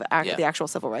history of the actual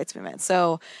civil rights movement.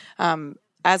 So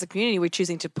as a community, we're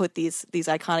choosing to put these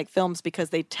iconic films because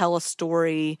they tell a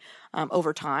story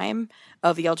over time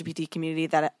of the LGBT community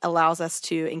that allows us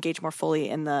to engage more fully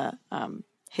in the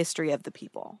history of the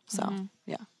people. So,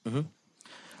 yeah. Mm-hmm.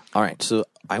 All right. So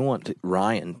I want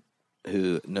Ryan,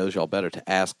 who knows y'all better,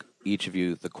 to ask each of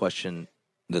you the question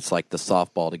that's like the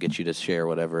softball to get you to share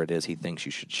whatever it is he thinks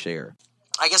you should share.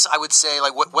 I guess I would say,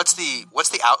 what's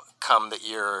the outcome that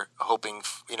you're hoping?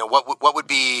 What would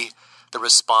be the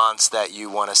response that you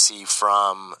want to see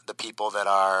from the people that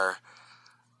are?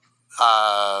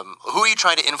 Who are you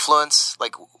trying to influence?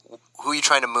 Like, who are you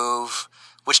trying to move?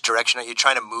 Which direction are you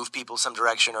trying to move people some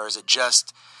direction, or is it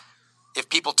just if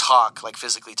people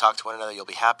physically talk to one another, you'll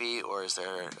be happy, or is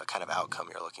there a kind of outcome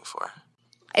you're looking for?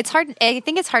 It's hard. I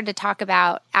think it's hard to talk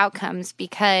about outcomes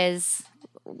because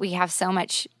we have so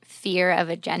much fear of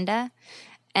agenda.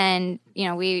 And,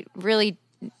 we really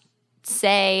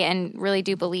say and really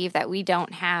do believe that we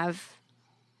don't have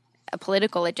a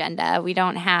political agenda. We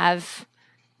don't have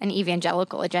an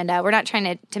evangelical agenda. We're not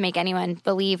trying to make anyone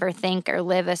believe or think or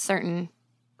live a certain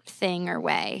thing or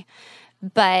way.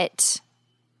 But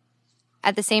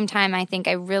at the same time,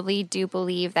 I really do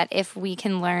believe that if we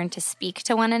can learn to speak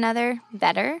to one another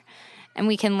better, and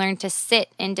we can learn to sit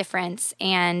in difference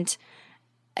and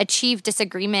achieve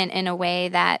disagreement in a way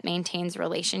that maintains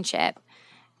relationship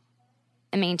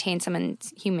and maintains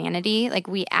someone's humanity, like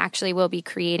we actually will be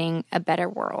creating a better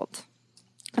world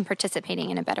and participating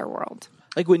in a better world.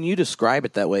 Like when you describe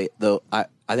it that way, though, I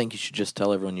think you should just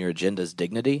tell everyone your agenda is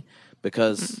dignity,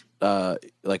 because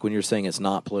like when you're saying it's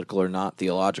not political or not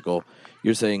theological,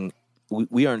 you're saying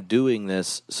we aren't doing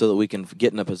this so that we can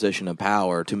get in a position of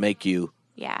power to make you,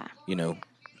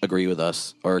 agree with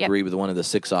us or agree with one of the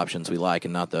 6 options we like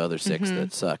and not the other 6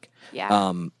 that suck.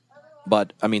 Yeah.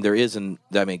 But I mean,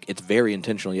 it's very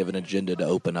intentional. You have an agenda to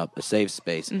open up a safe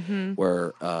space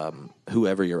where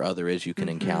whoever your other is, you can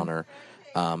encounter.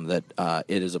 That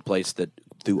it is a place that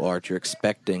through art you're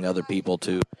expecting other people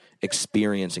to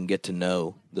experience and get to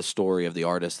know the story of the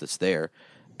artist that's there.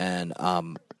 And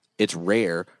it's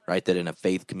rare, right, that in a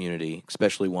faith community,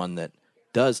 especially one that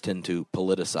does tend to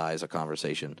politicize a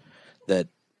conversation, that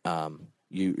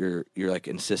you're like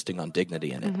insisting on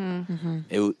dignity in it.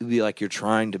 It would be like you're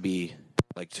trying to be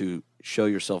like to show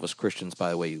yourself as Christians by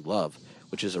the way you love,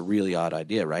 which is a really odd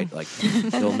idea, right? Like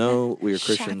they'll know we are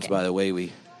Christians by the way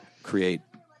we create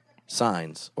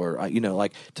signs, or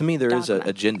like to me there is an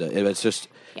agenda. It's just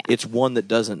it's one that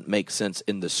doesn't make sense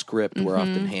in the script we're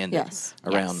often handed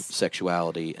around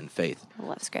sexuality and faith. I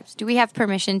love scripts. Do we have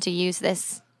permission to use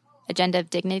this agenda of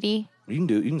dignity? You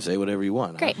can say whatever you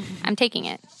want. Great. I'm taking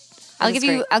it. I'll give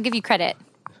you credit.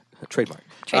 Trademark.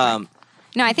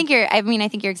 No, I think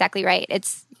you're exactly right.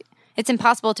 It's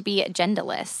impossible to be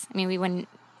agendaless. I mean, we wouldn't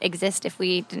exist if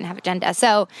we didn't have agenda.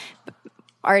 So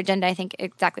our agenda, I think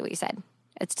exactly what you said.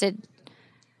 It's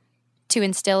to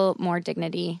instill more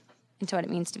dignity into what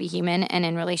it means to be human and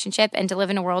in relationship, and to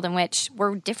live in a world in which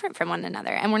we're different from one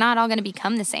another. And we're not all going to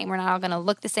become the same. We're not all going to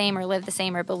look the same or live the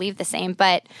same or believe the same,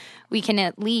 but we can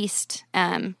at least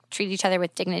treat each other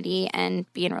with dignity and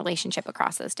be in relationship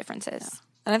across those differences.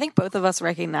 And I think both of us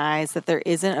recognize that there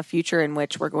isn't a future in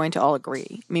which we're going to all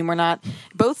agree. I mean,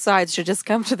 both sides should just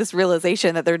come to this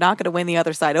realization that they're not going to win the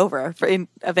other side over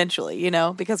eventually,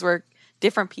 because we're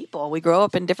different people. We grow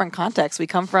up in different contexts. We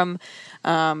come from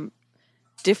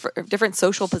different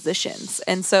social positions.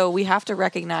 And so we have to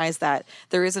recognize that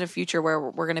there isn't a future where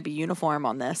we're going to be uniform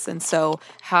on this. And so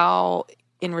how,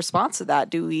 in response to that,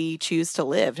 do we choose to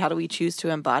live? How do we choose to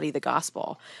embody the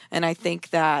gospel? And I think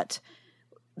that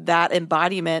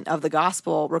embodiment of the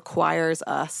gospel requires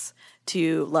us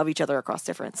to love each other across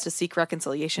difference, to seek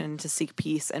reconciliation, to seek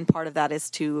peace. And part of that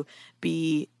is to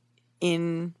be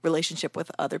in relationship with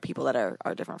other people that are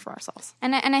different from ourselves.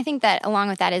 And I think that along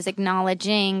with that is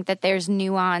acknowledging that there's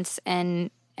nuance and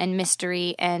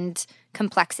mystery and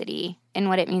complexity in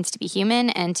what it means to be human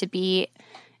and to be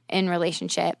in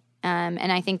relationship.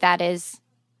 And I think that is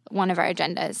one of our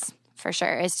agendas for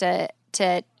sure, is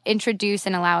to introduce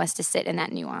and allow us to sit in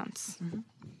that nuance. Mm-hmm.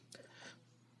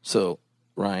 So,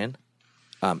 Ryan,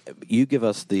 you give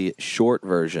us the short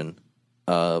version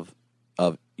of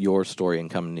your story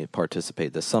and coming to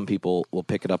participate. That some people will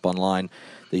pick it up online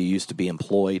that you used to be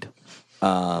employed.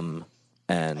 And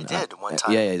I did one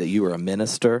time. That you were a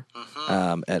minister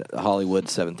at Hollywood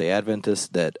Seventh-day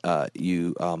Adventist, that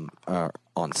you are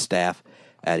on staff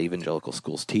at Evangelical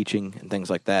schools teaching and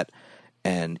things like that.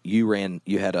 And you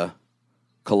had a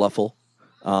colloquial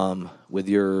with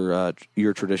your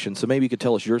tradition. So maybe you could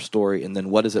tell us your story, and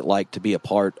then what is it like to be a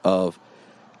part of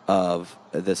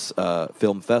this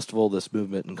film festival, this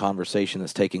movement and conversation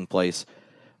that's taking place,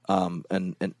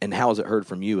 and how is it heard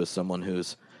from you as someone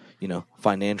who's,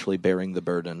 financially bearing the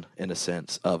burden, in a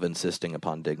sense, of insisting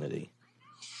upon dignity?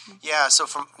 Yeah, so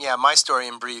my story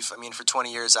in brief, I mean, for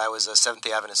 20 years I was a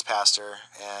Seventh-day Adventist pastor,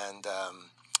 and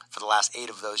for the last 8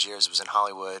 of those years was in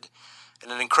Hollywood,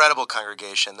 in an incredible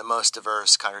congregation, the most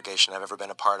diverse congregation I've ever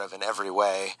been a part of in every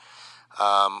way.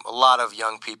 A lot of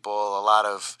young people, a lot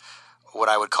of what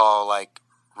I would call like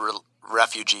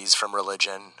refugees from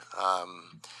religion,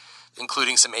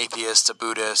 including some atheists, a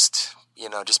Buddhist,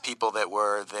 just people that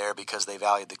were there because they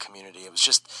valued the community. It was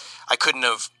just, I couldn't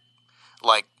have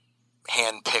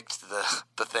handpicked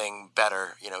the thing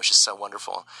better. It was just so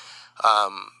wonderful.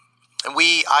 And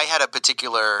I had a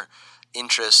particular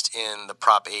interest in the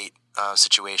Prop 8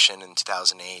 situation in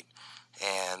 2008,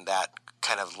 and that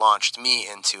kind of launched me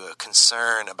into a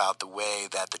concern about the way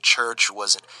that the church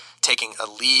was taking a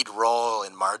lead role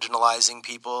in marginalizing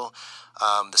people.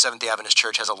 The Seventh-day Adventist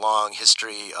Church has a long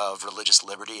history of religious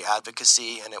liberty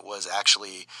advocacy, and it was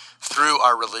actually through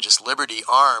our religious liberty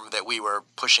arm that we were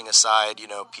pushing aside,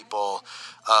 people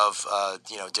of,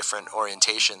 different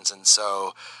orientations. And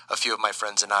so a few of my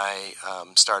friends and I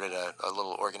started a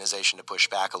little organization to push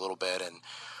back a little bit, and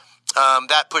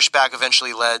that pushback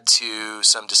eventually led to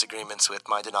some disagreements with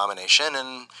my denomination,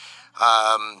 and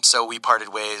so we parted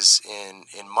ways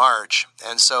in March.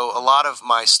 And so a lot of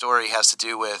my story has to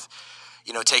do with,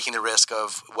 taking the risk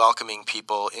of welcoming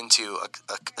people into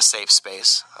a safe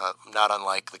space, not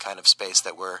unlike the kind of space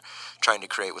that we're trying to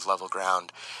create with Level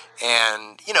Ground,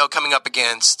 and, coming up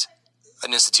against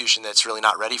an institution that's really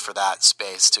not ready for that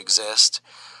space to exist.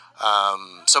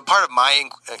 So part of my,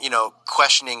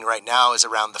 questioning right now is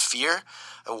around the fear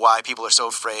and why people are so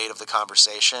afraid of the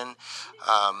conversation.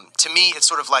 To me, it's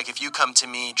sort of like if you come to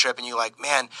me, Trip, and you're like,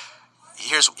 man,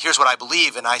 here's what I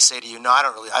believe, and I say to you, no,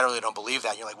 I really don't believe that.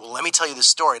 And you're like, well, let me tell you this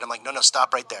story. And I'm like, no,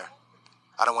 stop right there.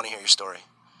 I don't want to hear your story.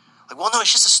 Like, well, no,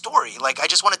 it's just a story. Like, I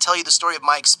just want to tell you the story of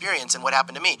my experience and what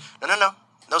happened to me.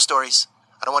 No stories.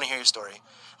 I don't want to hear your story.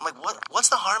 I'm like, what's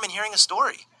the harm in hearing a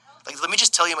story? Like, let me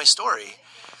just tell you my story.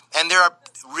 And there are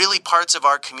really parts of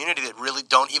our community that really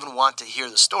don't even want to hear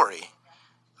the story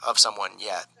of someone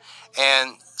yet.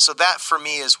 And so that, for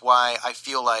me, is why I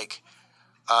feel like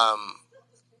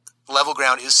Level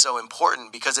Ground is so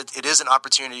important, because it is an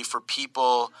opportunity for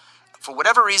people, for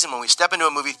whatever reason, when we step into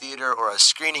a movie theater or a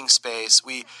screening space,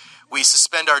 we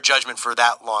suspend our judgment for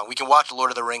that long. We can watch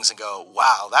Lord of the Rings and go,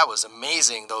 wow, that was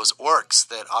amazing, those orcs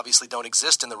that obviously don't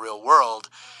exist in the real world.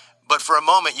 But for a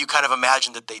moment, you kind of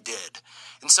imagine that they did.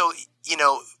 And so,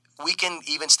 we can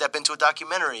even step into a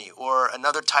documentary or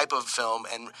another type of film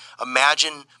and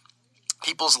imagine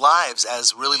people's lives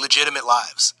as really legitimate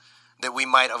lives that we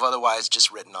might have otherwise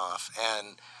just written off.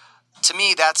 And to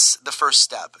me, that's the first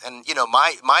step. And,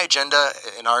 my agenda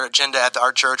and our agenda at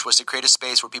our church was to create a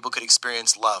space where people could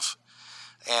experience love.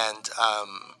 And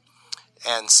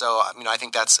so, I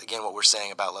think that's, again, what we're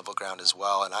saying about Level Ground as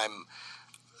well. And I'm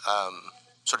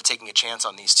sort of taking a chance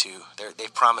on these two.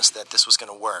 They've promised that this was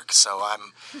going to work, so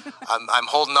I'm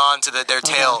holding on to their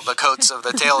tail,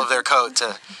 the tail of their coat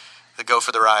to go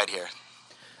for the ride here.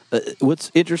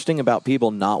 What's interesting about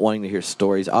people not wanting to hear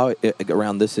stories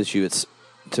around this issue, it's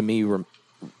to me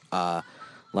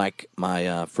like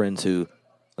my friends who,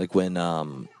 like when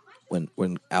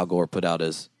Al Gore put out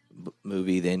his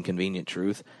movie The Inconvenient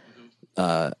Truth,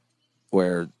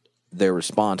 where their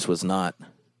response was not,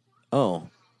 oh,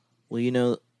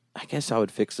 well, I guess I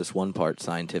would fix this one part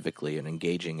scientifically and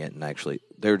engaging it, and actually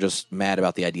they're just mad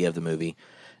about the idea of the movie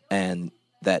and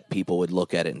that people would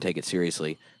look at it and take it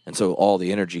seriously. And so all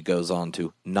the energy goes on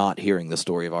to not hearing the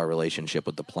story of our relationship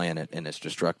with the planet and its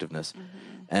destructiveness.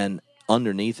 Mm-hmm. And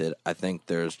underneath it, I think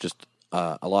there's just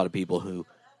a lot of people who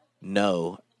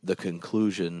know the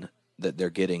conclusion that they're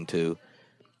getting to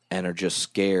and are just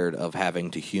scared of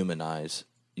having to humanize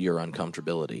your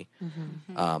uncomfortability.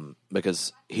 Mm-hmm.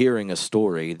 Because hearing a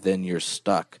story, then you're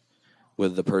stuck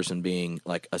with the person being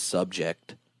like a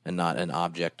subject and not an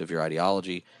object of your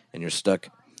ideology, and you're stuck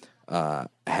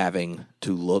having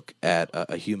to look at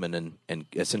a human and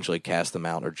essentially cast them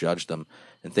out or judge them,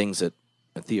 and things that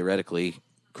theoretically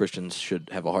Christians should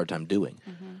have a hard time doing.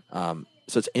 Mm-hmm.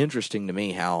 So it's interesting to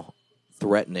me how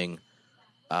threatening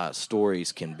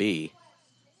stories can be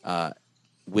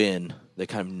when they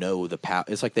kind of know the power.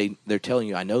 It's like they're telling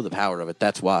you, I know the power of it,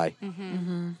 that's why.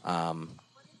 Mm-hmm.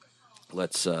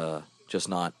 Let's just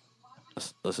not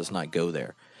go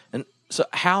there. And so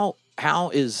how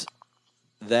is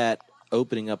that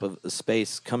opening up of the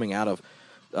space coming out of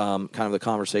kind of the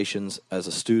conversations as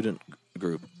a student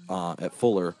group at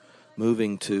Fuller,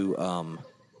 moving to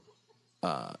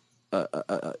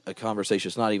a conversation?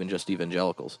 It's not even just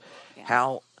evangelicals.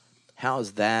 Yeah. How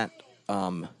is that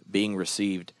being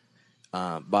received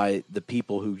by the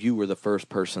people who you were the first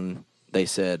person they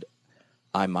said,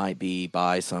 I might be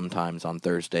by sometimes on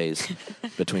Thursdays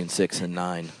between 6 and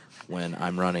 9 when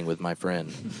I'm running with my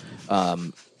friend,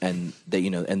 and they,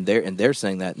 and they're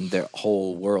saying that, and their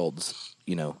whole world's,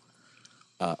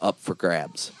 up for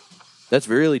grabs. That's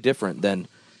really different than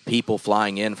people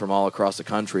flying in from all across the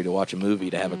country to watch a movie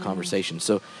to have a conversation.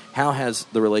 So, how has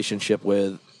the relationship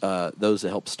with those that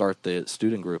helped start the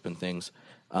student group and things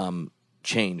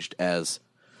changed as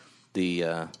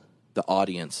the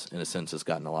audience, in a sense, has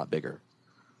gotten a lot bigger?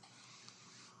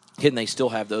 Can they still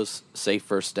have those safe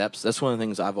first steps? That's one of the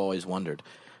things I've always wondered.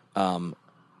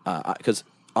 Because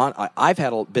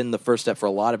I've been the first step for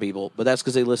a lot of people, but that's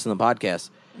because they listen to the podcast.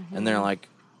 And they're like,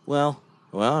 well,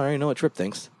 I already know what Tripp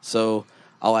thinks, so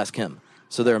I'll ask him.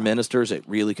 So there are ministers at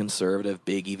really conservative,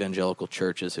 big evangelical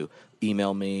churches who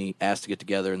email me, ask to get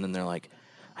together, and then they're like,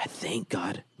 I think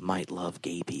God might love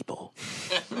gay people.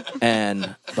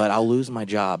 But I'll lose my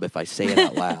job if I say it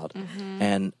out loud.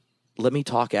 And let me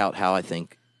talk out how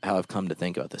I've come to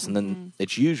think about this. And then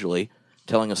it's usually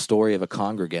telling a story of a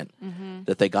congregant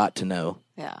that they got to know.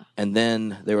 Yeah. And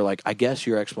then they were like, I guess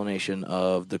your explanation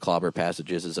of the clobber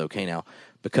passages is okay now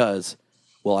because,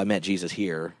 well, I met Jesus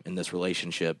here in this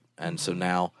relationship. And so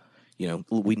now,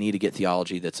 we need to get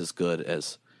theology that's as good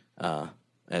as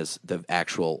the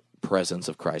actual presence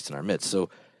of Christ in our midst.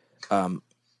 So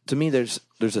to me, there's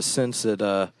a sense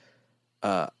that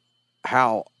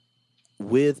how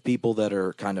with people that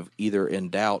are kind of either in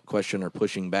doubt, question, or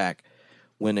pushing back,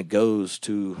 when it goes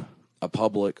to a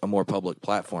more public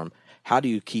platform, how do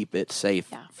you keep it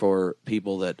safe for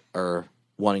people that are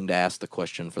wanting to ask the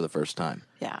question for the first time?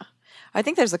 Yeah. I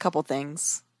think there's a couple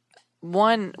things.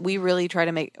 One, we really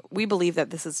we believe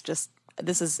that this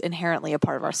is inherently a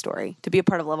part of our story. To be a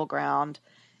part of Level Ground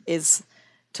is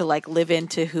to live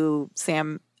into who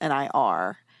Sam and I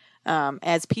are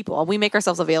as people. We make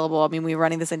ourselves available. I mean, we were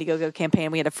running this Indiegogo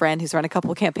campaign. We had a friend who's run a couple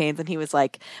of campaigns, and he was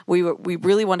like, we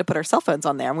really wanted to put our cell phones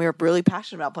on there, and we were really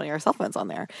passionate about putting our cell phones on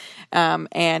there.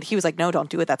 And he was like, no,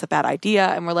 don't do it. That's a bad idea.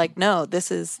 And we're like, no,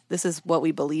 this is what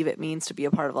we believe it means to be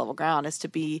a part of Level Ground, is to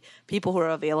be people who are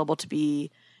available to be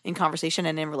in conversation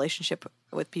and in relationship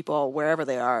with people wherever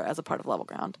they are as a part of Level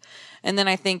Ground. And then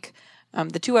I think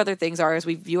the two other things is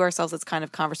we view ourselves as kind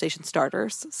of conversation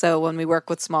starters. So when we work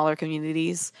with smaller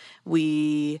communities,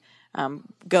 we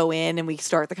go in and we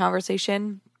start the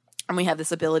conversation. And we have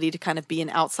this ability to kind of be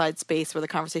an outside space where the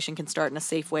conversation can start in a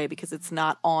safe way because it's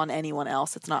not on anyone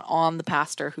else. It's not on the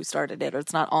pastor who started it, or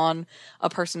it's not on a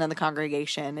person in the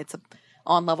congregation. It's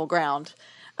on Level Ground.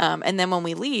 And then when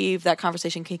we leave, that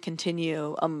conversation can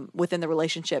continue within the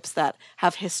relationships that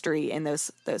have history in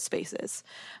those spaces.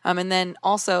 And then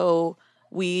also,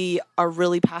 we are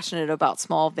really passionate about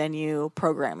small venue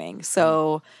programming.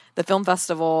 So the film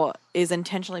festival is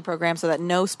intentionally programmed so that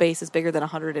no space is bigger than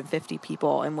 150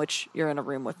 people in which you're in a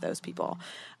room with those people.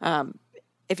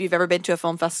 If you've ever been to a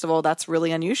film festival, that's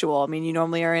really unusual. I mean, you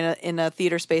normally are in a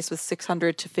theater space with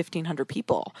 600 to 1,500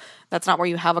 people. That's not where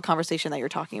you have a conversation that you're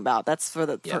talking about. That's for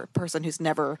the person who's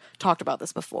never talked about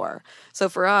this before. So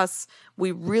for us,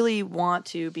 we really want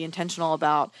to be intentional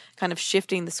about kind of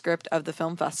shifting the script of the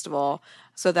film festival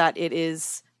so that it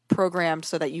is programmed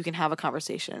so that you can have a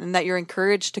conversation and that you're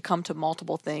encouraged to come to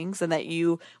multiple things and that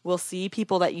you will see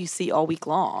people that you see all week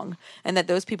long and that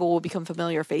those people will become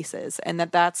familiar faces and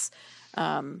that's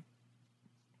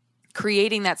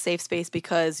creating that safe space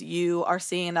because you are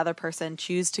seeing another person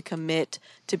choose to commit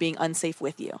to being unsafe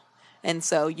with you. And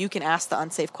so you can ask the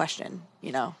unsafe question,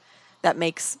 that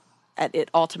makes it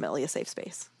ultimately a safe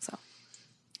space. So.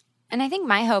 And I think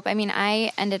my hope,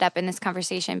 I ended up in this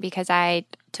conversation because I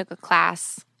took a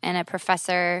class and a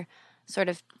professor sort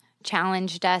of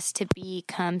challenged us to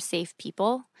become safe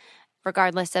people,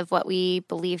 regardless of what we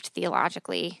believed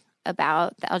theologically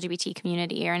about the LGBT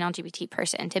community or an LGBT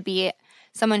person, to be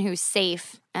someone who's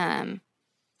safe,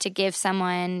 to give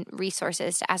someone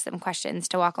resources, to ask them questions,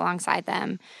 to walk alongside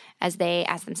them as they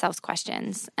ask themselves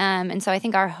questions. And so I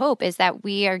think our hope is that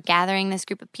we are gathering this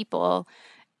group of people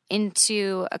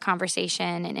into a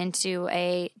conversation and into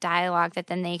a dialogue that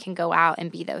then they can go out and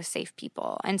be those safe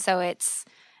people. And so it's,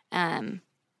 in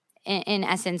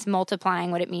essence,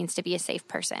 multiplying what it means to be a safe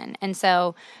person. And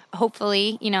so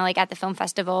hopefully, at the film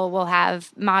festival, we'll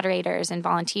have moderators and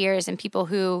volunteers and people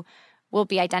who will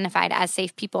be identified as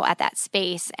safe people at that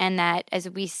space. And that as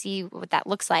we see what that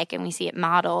looks like and we see it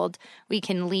modeled, we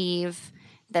can leave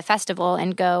the festival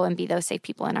and go and be those safe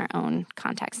people in our own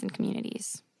contexts and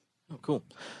communities. Oh, cool.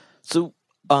 So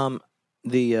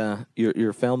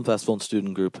your film festival and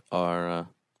student group are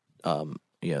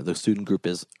the student group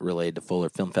is related to Fuller.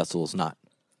 Film festival is not.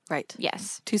 Right.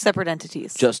 Yes. Two separate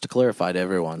entities. Just to clarify to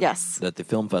everyone, yes, that the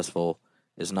film festival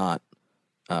is not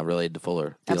related to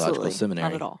Fuller Theological Seminary.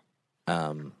 Not at all.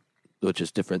 Which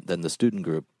is different than the student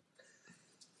group.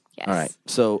 Yes. All right.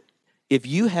 So if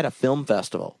you had a film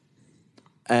festival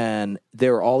and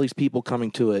there were all these people coming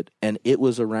to it and it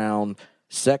was around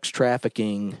sex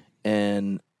trafficking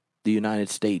in the United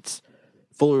States,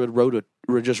 Fuller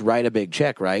would just write a big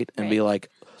check, right? And be like,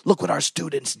 look what our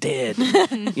students did,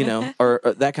 or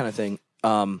that kind of thing.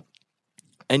 And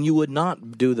you would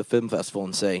not do the film festival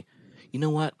and say, you know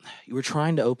what? You were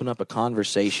trying to open up a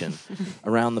conversation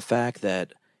around the fact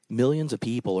that millions of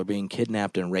people are being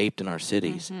kidnapped and raped in our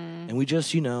cities. And we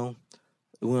just,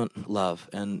 love,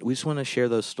 and we just want to share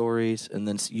those stories, and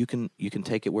then you can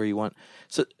take it where you want.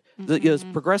 So, as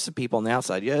progressive people on the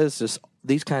outside, it's just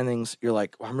these kind of things. You're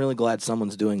like, well, I'm really glad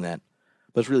someone's doing that,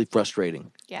 but it's really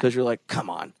frustrating because you're like, come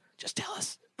on, just tell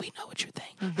us. We know what you're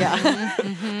thinking. Yeah.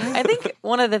 I think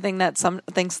one of the things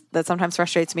that sometimes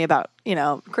frustrates me about,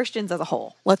 Christians as a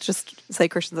whole, let's just say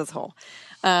Christians as a whole,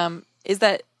 is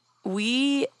that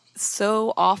we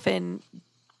so often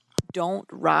don't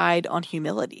ride on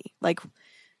humility. Like,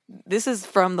 this is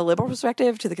from the liberal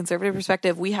perspective to the conservative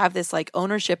perspective. We have this like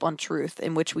ownership on truth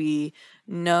in which we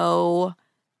know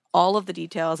all of the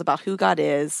details about who God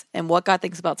is and what God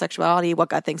thinks about sexuality, what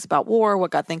God thinks about war, what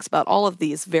God thinks about all of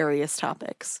these various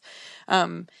topics.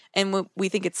 And we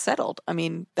think it's settled. I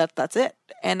mean, that's it.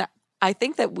 And I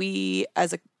think that we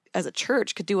as a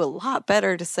church could do a lot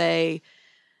better to say,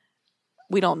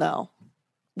 we don't know.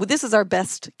 Well, this is our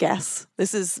best guess.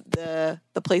 This is the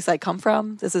place I come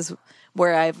from. This is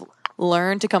where I've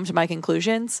learned to come to my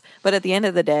conclusions. But at the end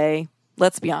of the day,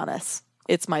 let's be honest,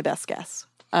 it's my best guess.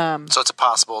 So it's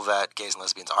possible that gays and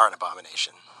lesbians are an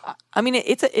abomination. I mean,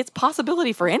 it's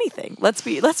possibility for anything. Let's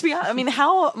be honest. I mean,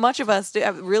 how much of us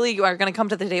really are going to come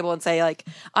to the table and say, like,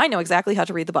 I know exactly how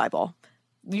to read the Bible.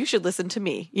 You should listen to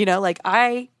me. Like,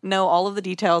 I know all of the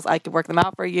details. I can work them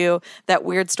out for you. That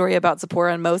weird story about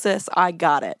Zipporah and Moses, I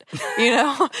got it.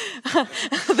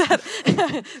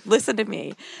 Listen to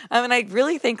me. I mean, I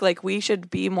really think like we should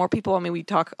be more people. I mean, we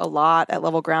talk a lot at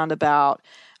Level Ground about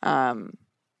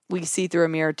we see through a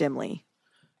mirror dimly.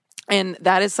 And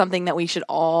that is something that we should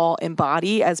all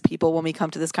embody as people when we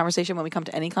come to this conversation, when we come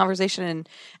to any conversation.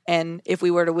 And if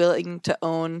we were willing to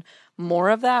own more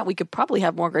of that, we could probably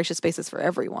have more gracious spaces for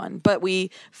everyone. But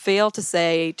we fail to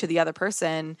say to the other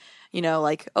person,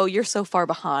 like, oh, you're so far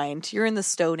behind. You're in the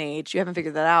Stone Age. You haven't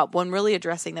figured that out. When really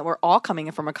addressing that we're all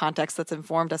coming from a context that's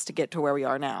informed us to get to where we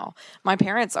are now. My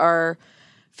parents are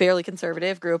fairly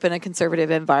conservative, grew up in a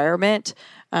conservative environment.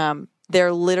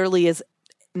 There literally is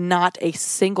not a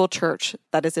single church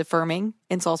that is affirming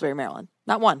in Salisbury, Maryland.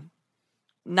 Not one.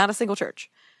 Not a single church.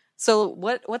 So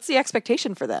what's the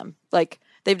expectation for them? Like,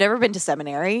 they've never been to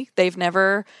seminary. They've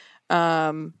never,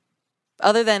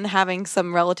 other than having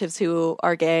some relatives who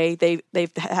are gay,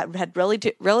 they've had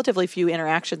relatively few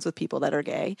interactions with people that are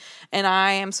gay. And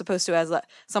I am supposed to, as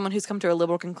someone who's come to a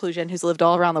liberal conclusion, who's lived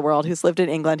all around the world, who's lived in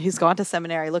England, who's gone to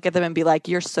seminary, look at them and be like,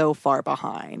 you're so far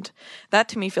behind. That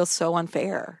to me feels so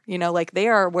unfair. Like, they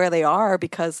are where they are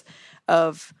because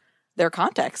of their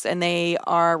context, and they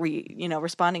are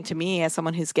responding to me as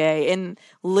someone who's gay in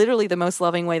literally the most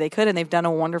loving way they could, and they've done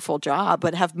a wonderful job,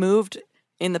 but have moved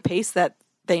in the pace that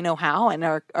they know how and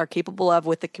are capable of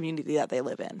with the community that they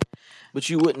live in. But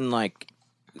you wouldn't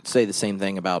say the same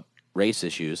thing about race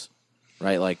issues,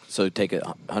 right? Like, so take it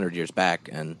 100 years back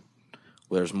and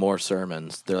there's more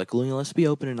sermons. They're like, let's be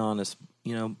open and honest.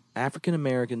 African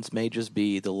Americans may just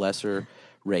be the lesser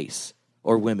race,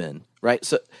 or women, right?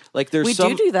 So there's we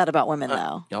do that about women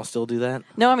though. Y'all still do that?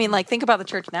 No, I mean, think about the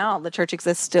church now. The church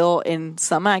exists still in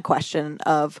semi-question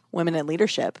of women in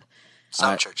leadership.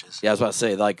 Some churches. Yeah, I was about to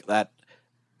say that.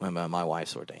 My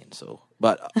wife's ordained, so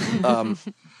but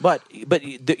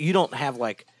you don't have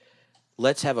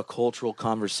let's have a cultural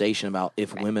conversation about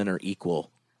if women are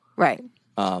equal, right?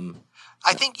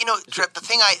 I think Drip. The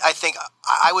thing I think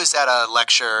I was at a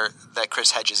lecture that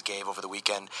Chris Hedges gave over the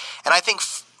weekend, and I think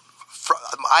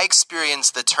I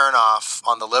experienced the turnoff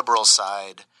on the liberal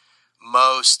side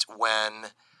most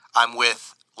when I'm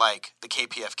with the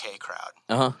KPFK crowd,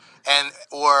 and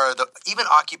or even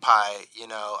Occupy.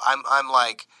 I'm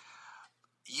like,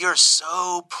 you're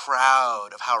so proud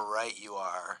of how right you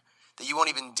are that you won't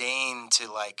even deign to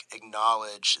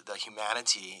acknowledge the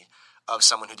humanity of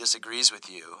someone who disagrees with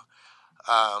you.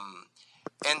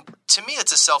 And to me,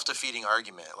 it's a self-defeating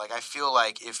argument. I feel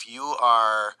like if you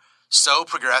are so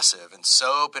progressive and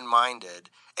so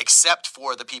open-minded, except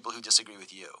for the people who disagree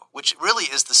with you, which really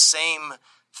is the same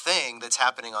thing that's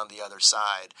happening on the other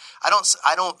side.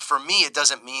 For me, it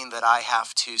doesn't mean that I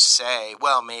have to say,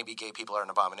 well, maybe gay people are an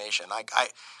abomination.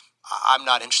 I'm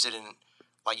not interested in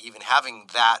even having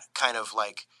that kind of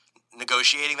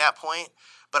negotiating that point.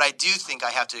 But I do think I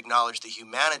have to acknowledge the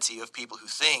humanity of people who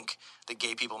think that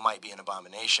gay people might be an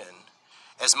abomination,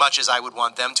 as much as I would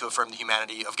want them to affirm the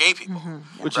humanity of gay people.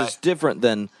 Mm-hmm. Which is different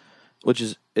than,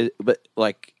 but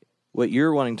what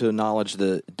you're wanting to acknowledge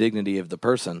the dignity of the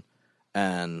person,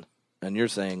 and you're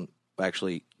saying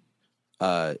actually,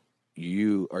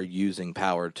 you are using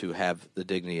power to have the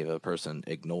dignity of a person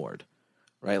ignored,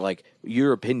 right?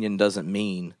 Your opinion doesn't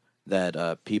mean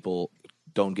that people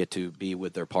don't get to be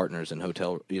with their partners in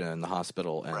hotel, in the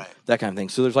hospital and Right. that kind of thing.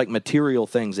 So there's like material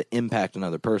things that impact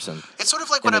another person. It's sort of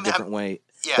like in when a different way.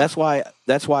 Yeah. That's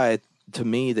why to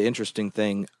me the interesting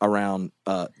thing around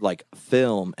like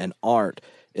film and art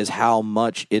is how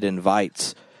much it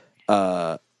invites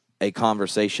a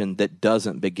conversation that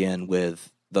doesn't begin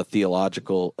with the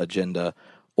theological agenda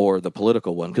or the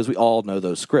political one, because we all know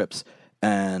those scripts.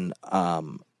 And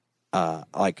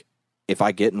like if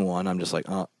I get in one, I'm just like,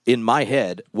 in my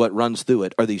head, what runs through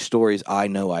it are these stories I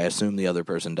assume the other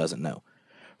person doesn't know,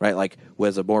 right? Like,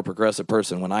 as a more progressive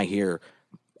person, when I hear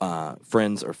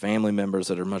friends or family members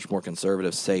that are much more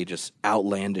conservative say just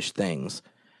outlandish things,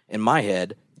 in my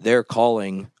head, they're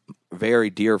calling very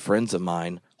dear friends of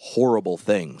mine horrible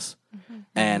things. Mm-hmm.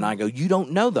 And I go, you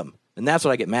don't know them. And that's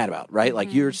what I get mad about, right? Mm-hmm.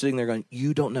 Like, you're sitting there going,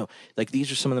 you don't know. Like,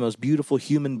 these are some of the most beautiful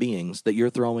human beings that you're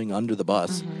throwing under the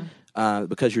bus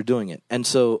because you're doing it. And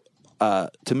so,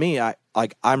 to me,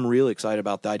 I'm really excited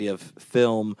about the idea of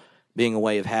film being a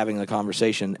way of having the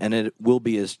conversation, and it will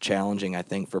be as challenging, I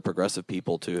think, for progressive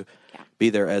people to be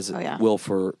there as it will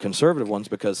for conservative ones,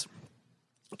 because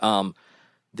I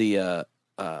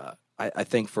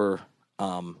think for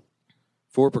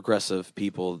progressive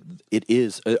people, it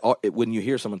is when you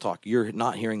hear someone talk, you're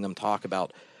not hearing them talk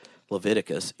about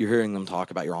Leviticus. You're hearing them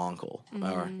talk about your uncle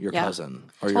or your cousin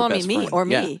or your best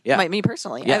friend. Me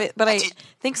personally. Yeah. But I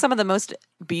think some of the most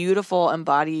beautiful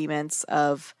embodiments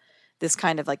of this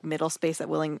kind of like middle space that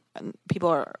people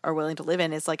are willing to live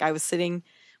in is like,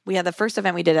 we had the first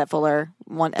event we did at Fuller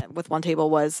with One Table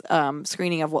was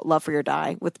screening of Love for Your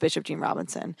Die with Bishop Gene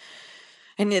Robinson.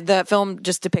 And the film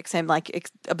just depicts him like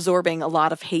absorbing a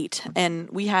lot of hate. And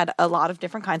we had a lot of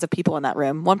different kinds of people in that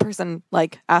room. One person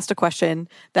like asked a question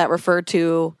that referred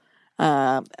to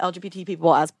LGBT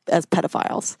people as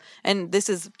pedophiles. And this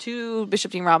is to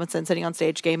Bishop Gene Robinson sitting on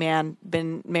stage, gay man,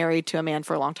 been married to a man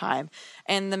for a long time.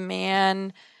 And the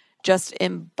man just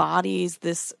embodies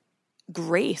this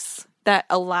grace that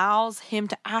allows him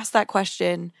to ask that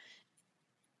question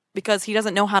because he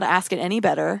doesn't know how to ask it any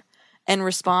better, and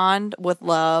respond with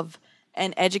love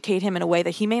and educate him in a way that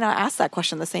he may not ask that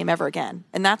question the same ever again.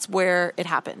 And that's where it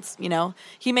happens,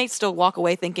 He may still walk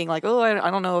away thinking like, oh, I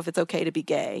don't know if it's okay to be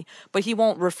gay, but he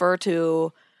won't refer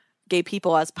to gay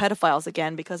people as pedophiles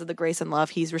again because of the grace and love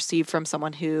he's received from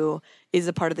someone who is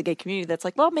a part of the gay community that's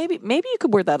like, well, maybe you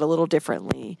could word that a little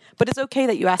differently, but it's okay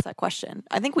that you ask that question.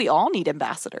 I think we all need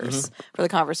ambassadors for the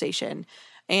conversation.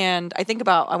 And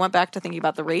I went back to thinking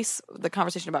about the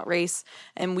conversation about race,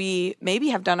 and we maybe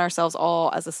have done ourselves all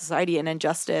as a society an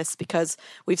injustice because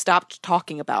we've stopped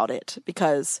talking about it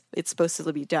because it's supposed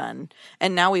to be done.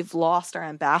 And now we've lost our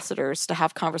ambassadors to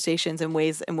have conversations in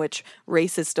ways in which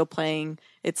race is still playing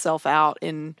itself out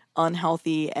in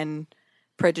unhealthy and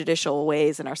prejudicial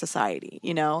ways in our society.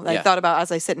 I thought about,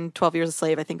 as I sit in 12 Years a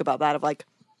Slave, I think about that of like,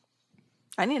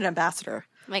 I need an ambassador.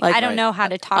 Like I don't know how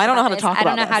to talk about this. I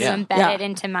don't know how to embed it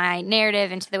into my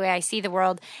narrative, into the way I see the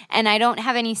world. And I don't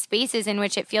have any spaces in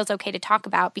which it feels okay to talk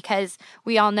about because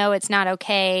we all know it's not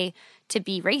okay to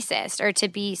be racist or to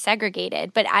be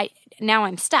segregated. But now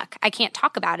I'm stuck. I can't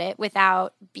talk about it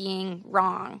without being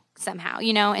wrong somehow,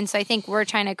 And so I think we're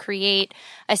trying to create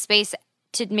a space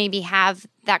to maybe have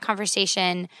that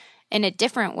conversation in a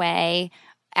different way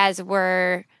as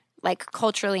we're like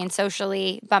culturally and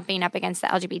socially bumping up against the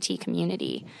LGBT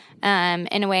community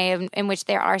in a way in which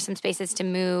there are some spaces to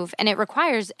move. And it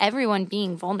requires everyone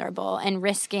being vulnerable and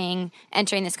risking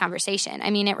entering this conversation.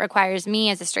 I mean, it requires me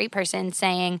as a straight person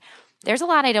saying, there's a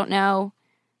lot I don't know.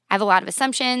 I have a lot of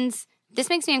assumptions. This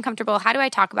makes me uncomfortable. How do I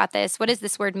talk about this? What does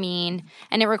this word mean?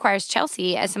 And it requires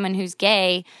Chelsea, as someone who's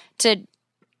gay, to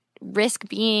risk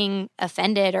being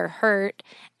offended or hurt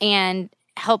and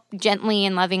help gently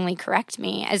and lovingly correct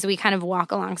me as we kind of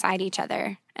walk alongside each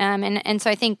other. And so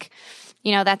I think,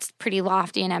 that's pretty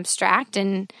lofty and abstract.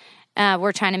 And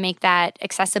we're trying to make that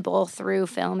accessible through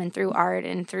film and through art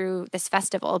and through this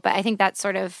festival. But I think that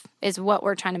sort of is what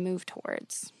we're trying to move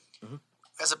towards. Mm-hmm.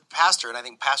 As a pastor, and I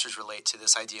think pastors relate to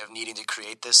this idea of needing to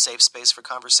create this safe space for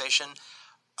conversation,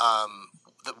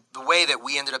 the way that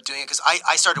we ended up doing it, because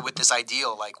I started with this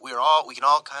ideal, like we can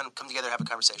all kind of come together and have a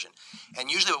conversation.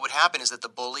 And usually what would happen is that the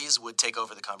bullies would take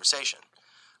over the conversation.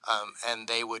 And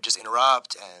they would just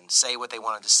interrupt and say what they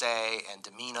wanted to say and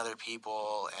demean other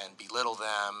people and belittle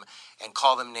them and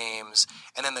call them names.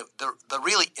 And then the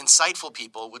really insightful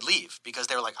people would leave because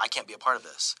they were like, I can't be a part of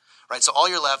this, right? So all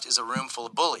you're left is a room full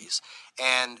of bullies.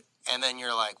 And then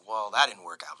you're like, well, that didn't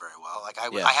work out very well. Like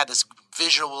I had this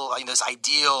visual, this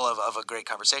ideal of a great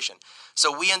conversation.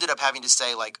 So we ended up having to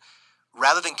say, like,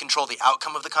 rather than control the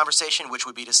outcome of the conversation, which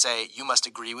would be to say, you must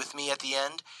agree with me at the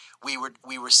end, we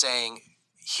were saying,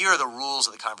 here are the rules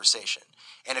of the conversation.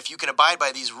 And if you can abide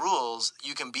by these rules,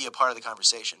 you can be a part of the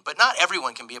conversation. But not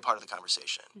everyone can be a part of the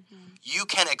conversation. You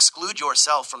can exclude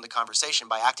yourself from the conversation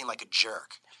by acting like a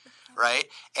jerk, right?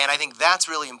 And I think that's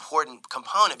really important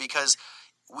component, because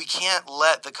we can't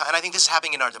let and I think this is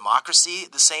happening in our democracy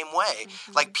the same way.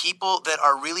 Like, people that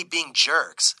are really being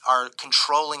jerks are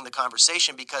controlling the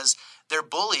conversation because they're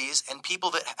bullies, and people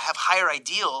that have higher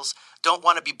ideals don't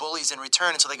want to be bullies in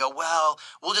return. And so they go, well,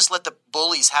 we'll just let the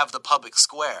bullies have the public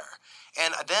square.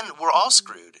 And then we're all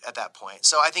screwed at that point.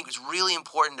 So I think it's really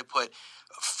important to put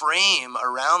a frame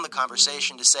around the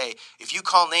conversation to say, if you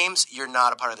call names, you're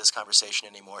not a part of this conversation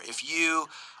anymore. If you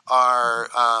are,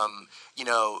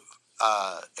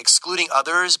 excluding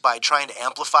others by trying to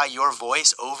amplify your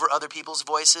voice over other people's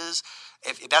voices,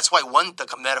 that's why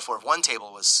the metaphor of one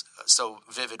table was so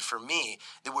vivid for me,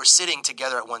 that we're sitting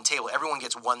together at one table. Everyone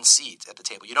gets one seat at the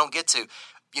table. You don't get to,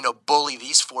 bully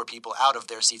these four people out of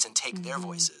their seats and take their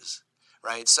voices,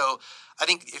 right? So I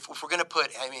think if we're going to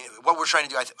what we're trying to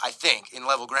do, I think, in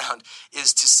level ground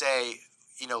is to say,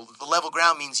 the level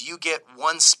ground means you get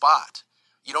one spot.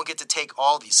 You don't get to take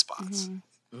all these spots.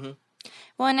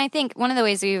 Well, and I think one of the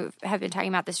ways we have been talking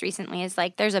about this recently is,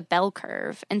 like, there's a bell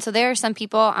curve. And so there are some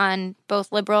people on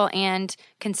both liberal and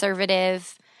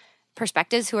conservative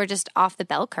perspectives who are just off the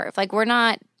bell curve. Like,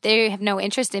 they have no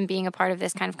interest in being a part of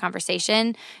this kind of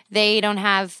conversation. They don't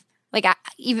have, like,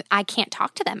 I can't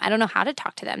talk to them. I don't know how to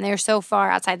talk to them. They're so far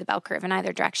outside the bell curve in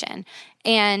either direction.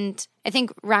 And I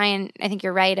think, Ryan,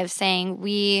 you're right of saying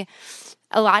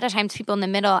a lot of times people in the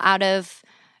middle, out of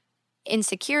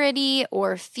insecurity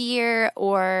or fear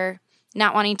or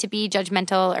not wanting to be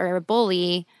judgmental or a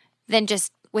bully, then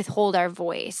just withhold our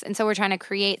voice. And so we're trying to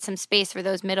create some space for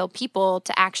those middle people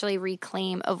to actually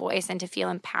reclaim a voice and to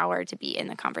feel empowered to be in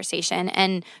the conversation,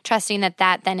 and trusting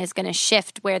that then is going to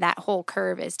shift where that whole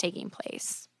curve is taking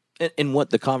place. And what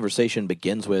the conversation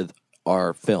begins with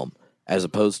are film, as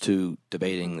opposed to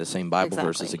debating the same Bible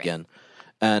verses again.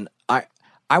 And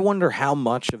I wonder how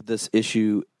much of this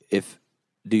issue,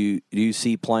 do you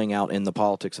see playing out in the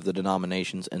politics of the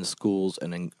denominations and schools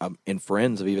and in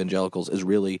friends of evangelicals is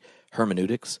really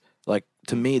hermeneutics? Like,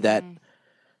 to me, that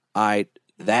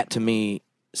to me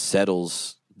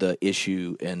settles the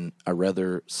issue in a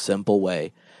rather simple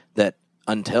way, that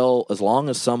as long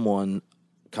as someone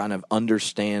kind of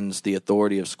understands the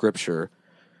authority of Scripture,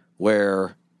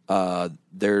 where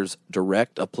there's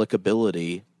direct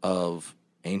applicability of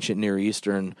ancient Near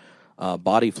Eastern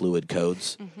body fluid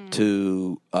codes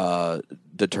to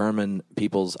determine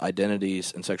people's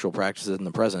identities and sexual practices in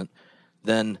the present,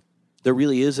 then there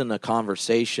really isn't a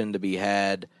conversation to be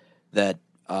had that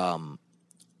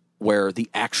where the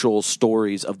actual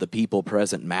stories of the people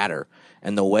present matter,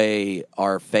 and the way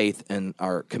our faith and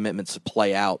our commitments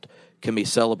play out can be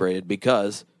celebrated,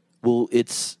 because, well,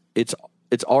 it's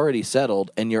already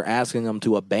settled, and you're asking them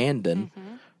to abandon,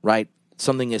 right,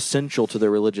 something essential to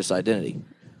their religious identity.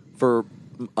 For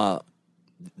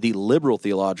the liberal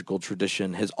theological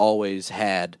tradition has always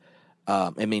had,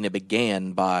 it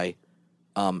began by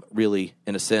really,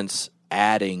 in a sense,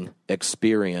 adding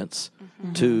experience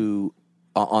to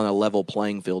on a level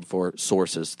playing field for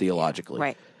sources theologically.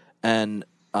 Right. And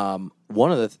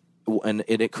one of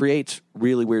it creates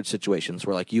really weird situations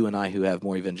where, like, you and I, who have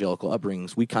more evangelical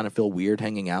upbringings, we kind of feel weird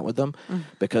hanging out with them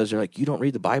because they're like, you don't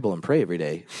read the Bible and pray every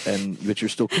day, but you're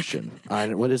still Christian.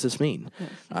 What does this mean?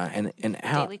 And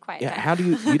how? Daily quiet time. How do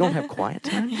you don't have quiet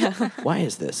time? Why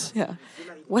is this? Yeah.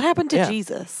 What happened to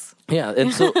Jesus? Yeah.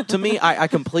 And so to me, I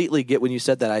completely get when you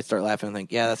said that. I start laughing and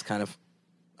think, yeah, that's kind of,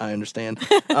 I understand.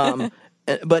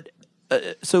 But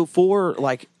so for,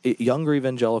 like, younger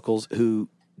evangelicals who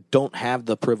don't have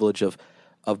the privilege of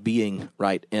being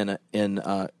right in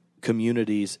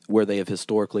communities where they have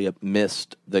historically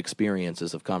missed the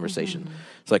experiences of conversation.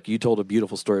 It's like you told a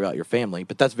beautiful story about your family,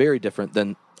 but that's very different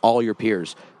than all your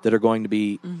peers that are going to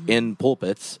be in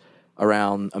pulpits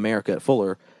around America at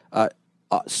Fuller.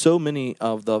 So many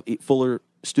of the Fuller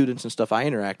students and stuff I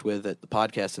interact with at the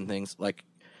podcast and things, like,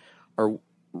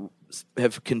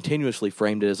 have continuously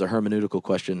framed it as a hermeneutical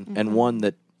question, and one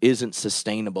that isn't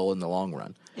sustainable in the long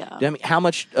run. Yeah. I mean, how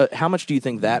much do you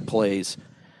think that plays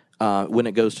when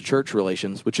it goes to church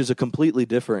relations, which is a completely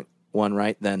different one,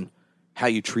 right, than how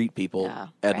you treat people,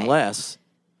 unless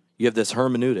you have this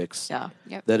hermeneutics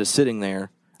that is sitting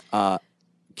there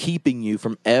keeping you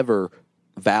from ever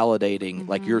validating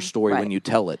like your story when you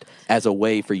tell it as a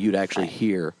way for you to actually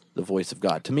hear the voice of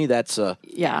God. To me, that's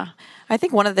I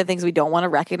think one of the things we don't want to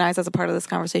recognize as a part of this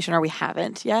conversation, or we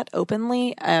haven't yet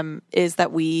openly, is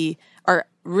that we are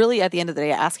really, at the end of the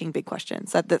day, asking big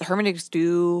questions. That hermeneutics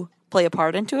do play a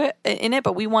part in it,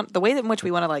 but we want the way in which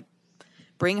we want to like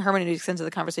bring hermeneutics into the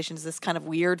conversation is this kind of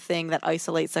weird thing that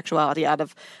isolates sexuality out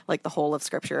of like the whole of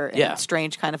Scripture in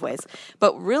strange kind of ways.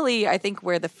 But really, I think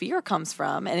where the fear comes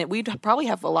from, and we'd probably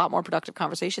have a lot more productive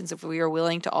conversations if we are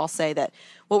willing to all say that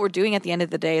what we're doing at the end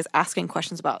of the day is asking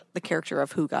questions about the character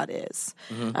of who God is,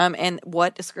 and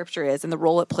what the Scripture is, and the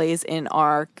role it plays in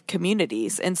our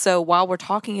communities. And so while we're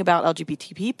talking about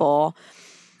LGBT people,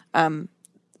 when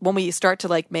we start to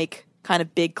like make kind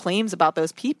of big claims about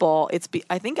those people,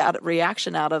 I think out of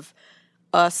reaction out of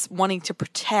us wanting to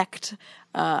protect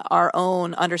our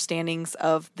own understandings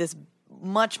of this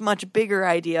much, much bigger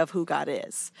idea of who God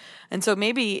is. And so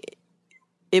maybe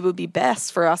it would be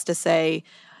best for us to say,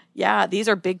 yeah, these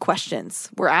are big questions.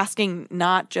 We're asking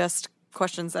not just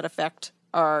questions that affect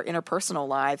our interpersonal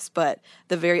lives, but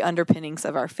the very underpinnings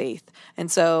of our faith.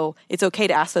 And so it's okay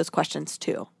to ask those questions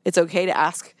too. It's okay to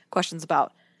ask questions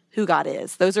about who God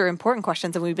is. Those are important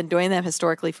questions, and we've been doing them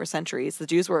historically for centuries. The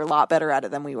Jews were a lot better at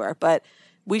it than we were, but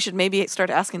we should maybe start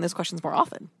asking those questions more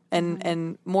often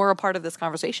and more a part of this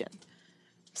conversation.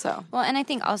 So, well, and I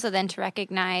think also then to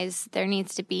recognize there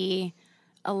needs to be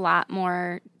a lot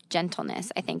more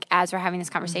gentleness, I think, as we're having this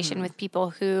conversation with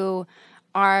people who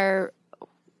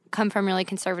come from really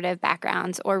conservative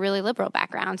backgrounds or really liberal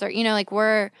backgrounds, or, you know, like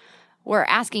we're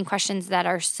asking questions that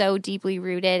are so deeply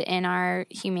rooted in our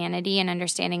humanity and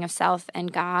understanding of self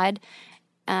and God.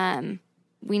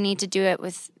 We need to do it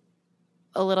with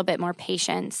a little bit more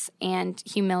patience and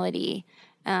humility,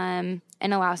 and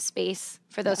allow space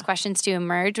for those questions to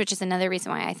emerge, which is another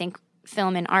reason why I think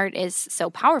film and art is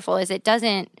so powerful, is it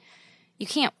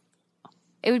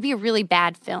would be a really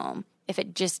bad film if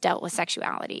it just dealt with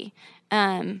sexuality.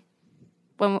 When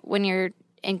you're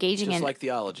engaging just in like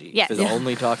theology. Yes. If it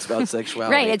only talks about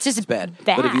sexuality, right, it's just bad.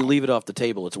 But if you leave it off the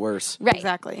table, it's worse. Right.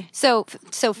 Exactly. So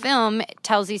film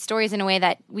tells these stories in a way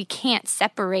that we can't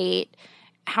separate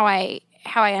how I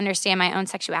understand my own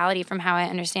sexuality from how I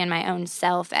understand my own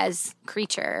self as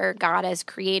creature or God as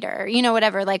creator. You know,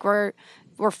 whatever. Like we're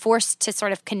forced to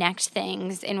sort of connect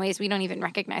things in ways we don't even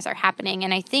recognize are happening.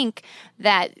 And I think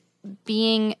that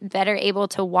being better able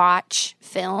to watch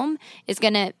film is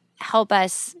going to help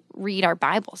us read our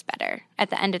Bibles better at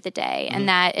the end of the day. And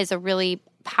that is a really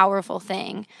powerful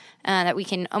thing, that we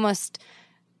can almost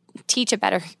teach a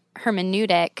better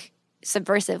hermeneutic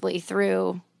subversively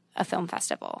through a film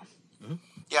festival.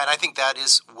 Yeah, and I think that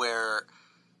is where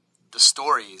the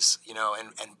stories, you know,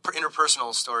 and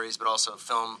interpersonal stories, but also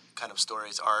film kind of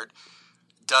stories, art,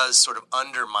 does sort of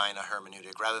undermine a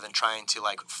hermeneutic rather than trying to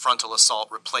like frontal assault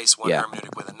replace one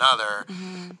hermeneutic with another.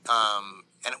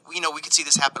 And, you know, we could see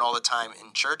this happen all the time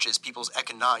in churches. People's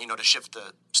economic, you know, to shift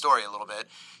the story a little bit,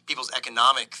 people's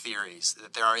economic theories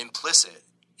that there are implicit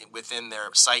within their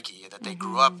psyche that they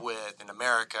grew up with in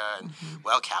America. And,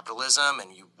 well, capitalism,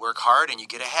 and you work hard and you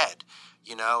get ahead,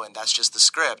 you know, and that's just the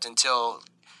script until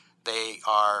they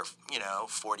are, you know,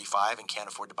 45 and can't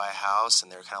afford to buy a house,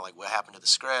 and they're kind of like, what happened to the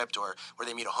script? Or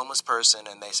they meet a homeless person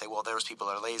and they say, well, those people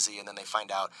are lazy, and then they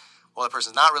find out, well, the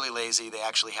person's not really lazy. They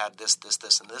actually had this,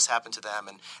 and this happened to them.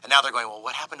 And now they're going, well,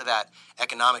 what happened to that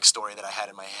economic story that I had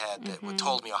in my head that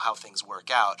told me how things work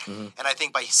out? And I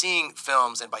think by seeing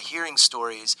films and by hearing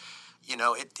stories, you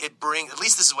know, it brings, at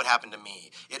least this is what happened to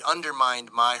me, it undermined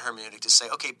my hermeneutic to say,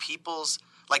 okay, people's,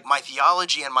 like my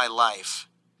theology and my life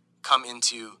come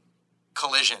into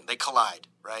collision. They collide,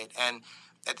 right? And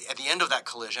at the end of that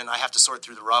collision, I have to sort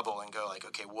through the rubble and go like,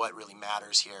 okay, what really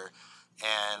matters here?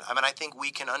 And I mean, I think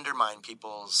we can undermine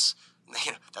people's,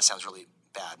 you know, that sounds really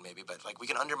bad maybe, but like we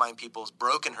can undermine people's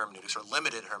broken hermeneutics or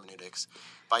limited hermeneutics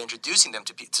by introducing them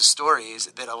to stories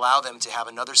that allow them to have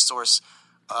another source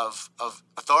of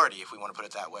authority, if we want to put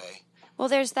it that way. Well,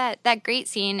 there's that great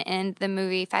scene in the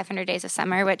movie 500 Days of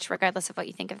Summer, which regardless of what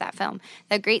you think of that film,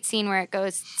 the great scene where it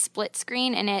goes split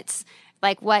screen and it's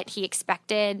like what he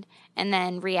expected and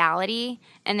then reality,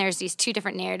 and there's these two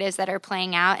different narratives that are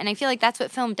playing out. And I feel like that's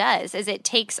what film does, is it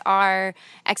takes our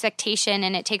expectation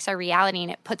and it takes our reality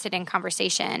and it puts it in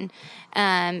conversation,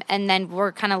 and then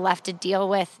we're kind of left to deal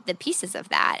with the pieces of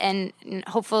that. And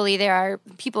hopefully there are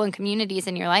people and communities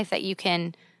in your life that you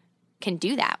can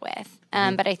do that with.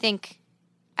 But I think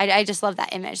I just love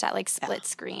that image, that like split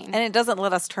screen. And it doesn't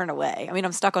let us turn away. I mean,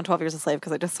 I'm stuck on 12 Years a Slave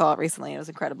because I just saw it recently and it was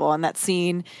incredible. And that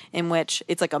scene in which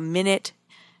it's like a minute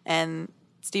and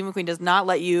Steve McQueen does not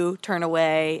let you turn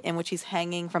away, in which he's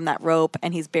hanging from that rope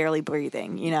and he's barely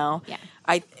breathing, you know? Yeah.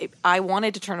 I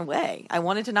wanted to turn away. I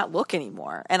wanted to not look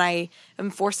anymore. And I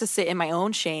am forced to sit in my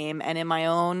own shame and in my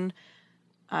own,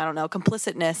 I don't know,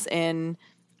 complicitness in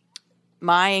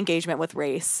my engagement with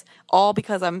race, all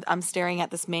because I'm staring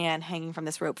at this man hanging from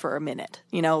this rope for a minute,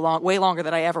 way longer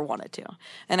than I ever wanted to.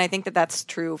 And I think that that's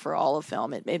true for all of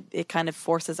film. It kind of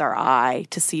forces our eye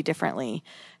to see differently,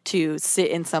 to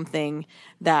sit in something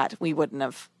that we wouldn't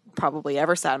have probably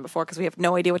ever sat in before because we have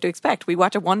no idea what to expect. We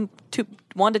watch a 1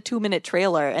 to 2 minute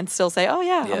trailer and still say, oh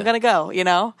yeah. I'm going to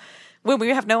go, when we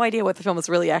have no idea what the film is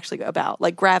really actually about.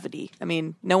 Like Gravity. I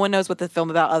mean, no one knows what the film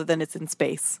is about other than it's in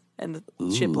space and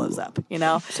the ship blows up,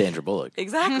 Sandra Bullock.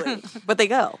 Exactly. But they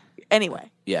go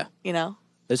anyway. Yeah.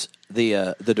 This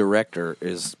the director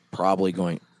is probably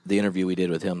going. The interview we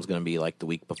did with him is going to be like the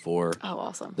week before. Oh,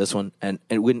 awesome! This one, and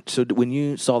when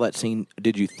you saw that scene,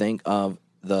 did you think of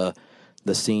the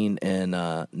scene in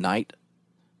Night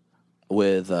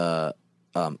with Eli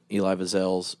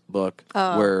Wiesel's book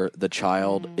where the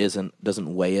child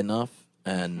doesn't weigh enough,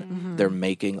 and they're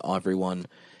making everyone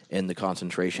in the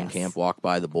concentration camp walk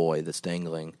by the boy that's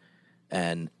dangling,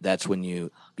 and that's when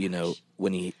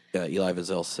when Eli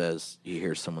Wiesel says, you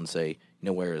hear someone say,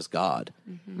 where is God?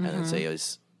 And then say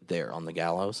he's there on the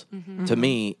gallows. To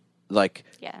me, like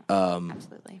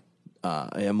absolutely.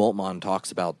 Moltmann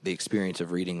talks about the experience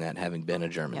of reading that, having been a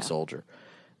German soldier,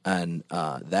 and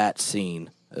that scene,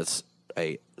 as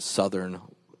a Southern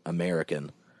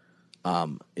American,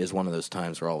 is one of those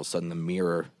times where all of a sudden the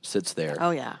mirror sits there.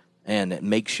 Oh yeah, and it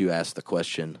makes you ask the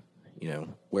question,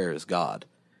 where is God?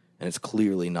 And it's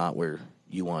clearly not where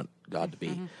you want God to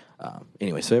be.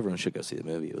 Anyway, so everyone should go see the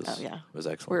movie. It was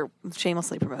excellent. We're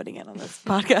shamelessly promoting it on this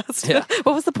podcast. Yeah.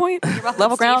 What was the point?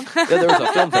 Level ground? Yeah, there was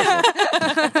a film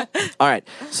festival. All right.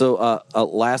 So,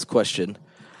 last question.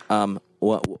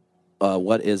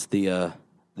 What is the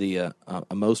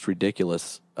most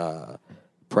ridiculous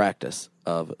practice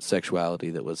of sexuality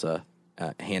that was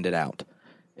handed out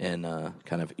in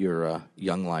kind of your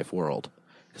Young Life world?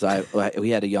 Because we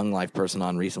had a Young Life person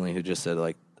on recently who just said,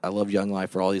 like, I love Young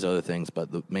Life for all these other things,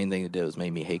 but the main thing it did was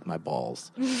made me hate my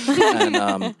balls.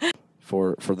 And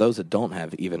for those that don't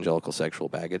have evangelical sexual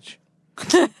baggage,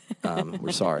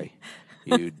 we're sorry.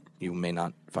 You may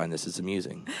not find this as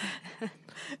amusing.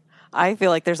 I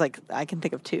feel like I can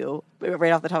think of two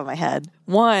right off the top of my head.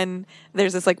 One,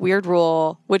 there's this weird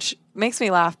rule, which makes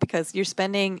me laugh because you're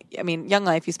spending, Young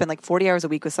Life, you spend 40 hours a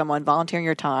week with someone, volunteering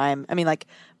your time.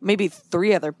 Maybe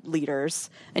 3 other leaders,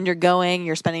 and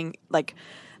you're spending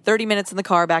 30 minutes in the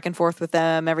car back and forth with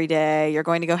them every day. You're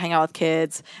going to go hang out with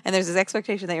kids. And there's this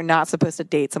expectation that you're not supposed to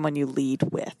date someone you lead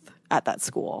with at that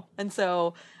school. And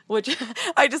so, which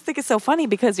I just think is so funny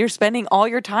because you're spending all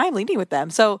your time leading with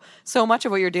them. So much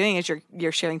of what you're doing is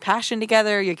you're sharing passion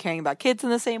together. You're caring about kids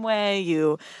in the same way.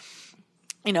 You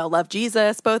love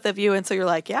Jesus, both of you. And so you're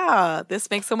like, yeah, this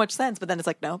makes so much sense. But then it's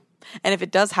like, no. And if it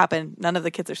does happen, none of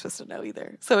the kids are supposed to know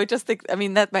either. So I just think,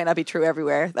 that might not be true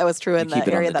everywhere. That was true in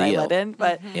the area that I lived in.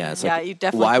 But you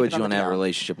definitely. Why would you want to have a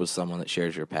relationship with someone that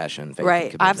shares your passion, faith, right?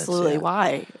 and commitments? Absolutely. Yeah. Why?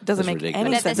 It doesn't make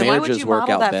any sense. Marriages Why would you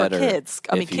model that for kids?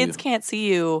 Kids can't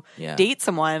see you date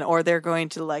someone, or they're going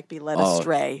to be led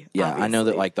astray. Yeah, obviously. I know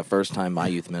that the first time my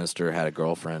youth minister had a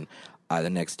girlfriend, the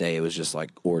next day it was just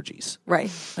orgies. Right.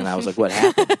 And I was like, what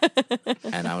happened?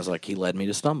 And I was like, he led me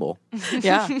to stumble.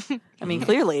 Yeah.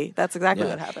 Clearly that's exactly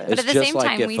what happened. It's but at the just same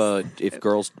like time, if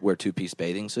girls wear 2-piece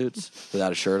bathing suits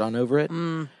without a shirt on over it.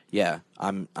 Yeah.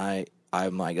 I'm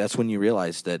like, that's when you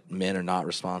realize that men are not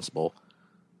responsible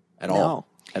at all.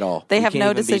 At all. They We have can't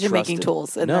no even be decision-making trusted.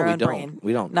 tools in No, their we own don't. brain.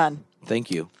 We don't. None.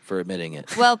 Thank you for admitting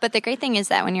it. Well, but the great thing is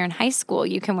that when you're in high school,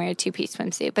 you can wear a 2-piece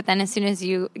swimsuit. But then as soon as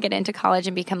you get into college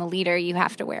and become a leader, you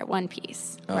have to wear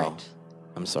 1-piece. Oh, Right.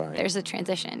 I'm sorry. There's a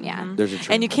transition, yeah. There's a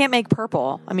trend. And you can't make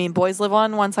purple. Boys live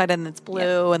on one side and it's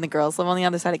blue, and the girls live on the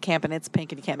other side at camp and it's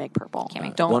pink, and you can't make purple.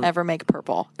 Don't ever make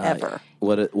purple, ever.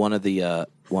 One of the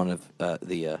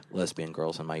lesbian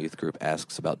girls in my youth group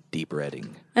asks about deep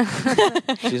reding.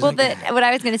 She's Well, what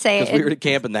I was going to say... Because we were at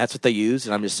camp and that's what they use,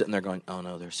 and I'm just sitting there going, oh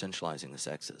no, they're sensualizing the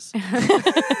sexes.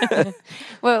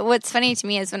 Well, what's funny to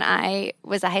me is when I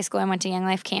was at high school, I went to Young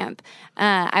Life camp.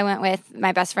 I went with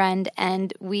my best friend,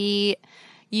 and we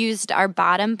used our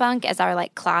bottom bunk as our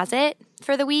closet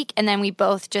for the week, and then we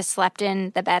both just slept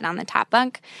in the bed on the top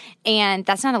bunk, and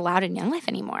that's not allowed in Young Life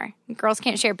anymore. Girls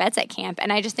can't share beds at camp,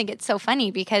 and I just think it's so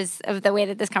funny because of the way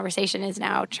that this conversation is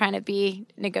now trying to be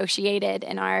negotiated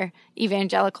in our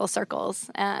evangelical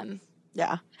circles.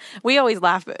 Yeah. We always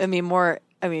laugh,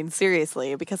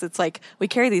 seriously, because it's we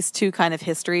carry these two kind of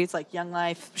histories, Young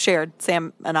Life shared,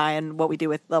 Sam and I, and what we do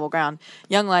with Level Ground,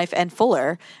 Young Life and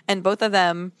Fuller, and both of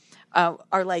them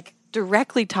are like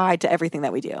directly tied to everything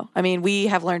that we do. I mean, we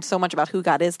have learned so much about who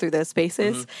God is through those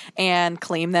spaces and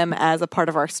claim them as a part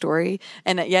of our story.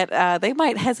 And yet they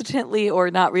might hesitantly or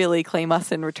not really claim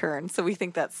us in return. So we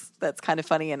think that's kind of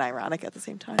funny and ironic at the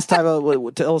same time.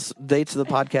 Tell us dates of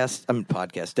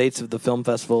the dates of the film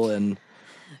festival and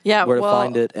where to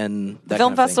find it and that the film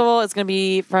kind of festival is going to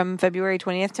be from February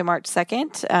 20th to March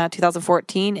 2nd,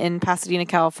 2014 in Pasadena,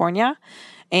 California.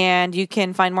 And you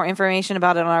can find more information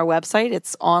about it on our website.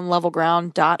 It's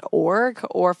onlevelground.org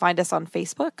or find us on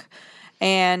Facebook.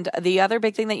 And the other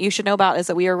big thing that you should know about is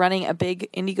that we are running a big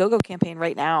Indiegogo campaign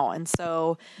right now. And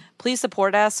so please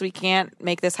support us. We can't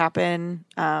make this happen.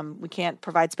 We can't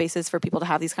provide spaces for people to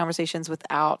have these conversations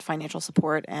without financial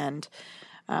support. And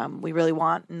we really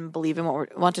want and believe in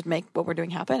want to make what we're doing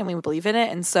happen, and we believe in it.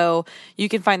 And so you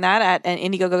can find that at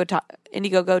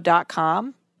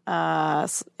Indiegogo.com.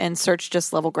 And search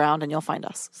just Level Ground and you'll find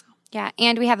us. So. Yeah,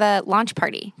 and we have a launch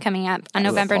party coming up on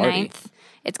November 9th.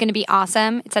 It's going to be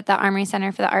awesome. It's at the Armory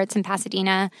Center for the Arts in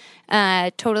Pasadena.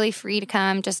 Totally free to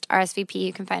come, just RSVP.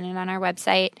 You can find it on our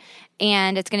website.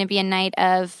 And it's going to be a night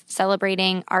of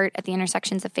celebrating art at the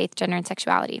intersections of faith, gender, and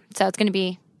sexuality. So it's going to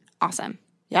be awesome.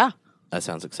 Yeah. That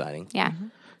sounds exciting. Yeah. Mm-hmm.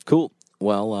 Cool.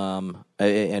 Well,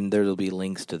 and there will be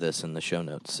links to this in the show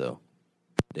notes. So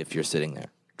if you're sitting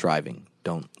there driving,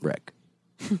 don't wreck.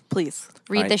 Please.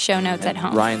 Read the show notes at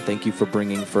home. Ryan, thank you for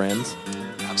bringing friends.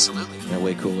 Absolutely. They're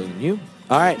way cooler than you.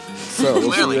 All right. So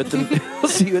we'll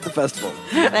see you at the festival.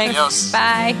 Thanks. Adios.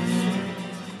 Bye.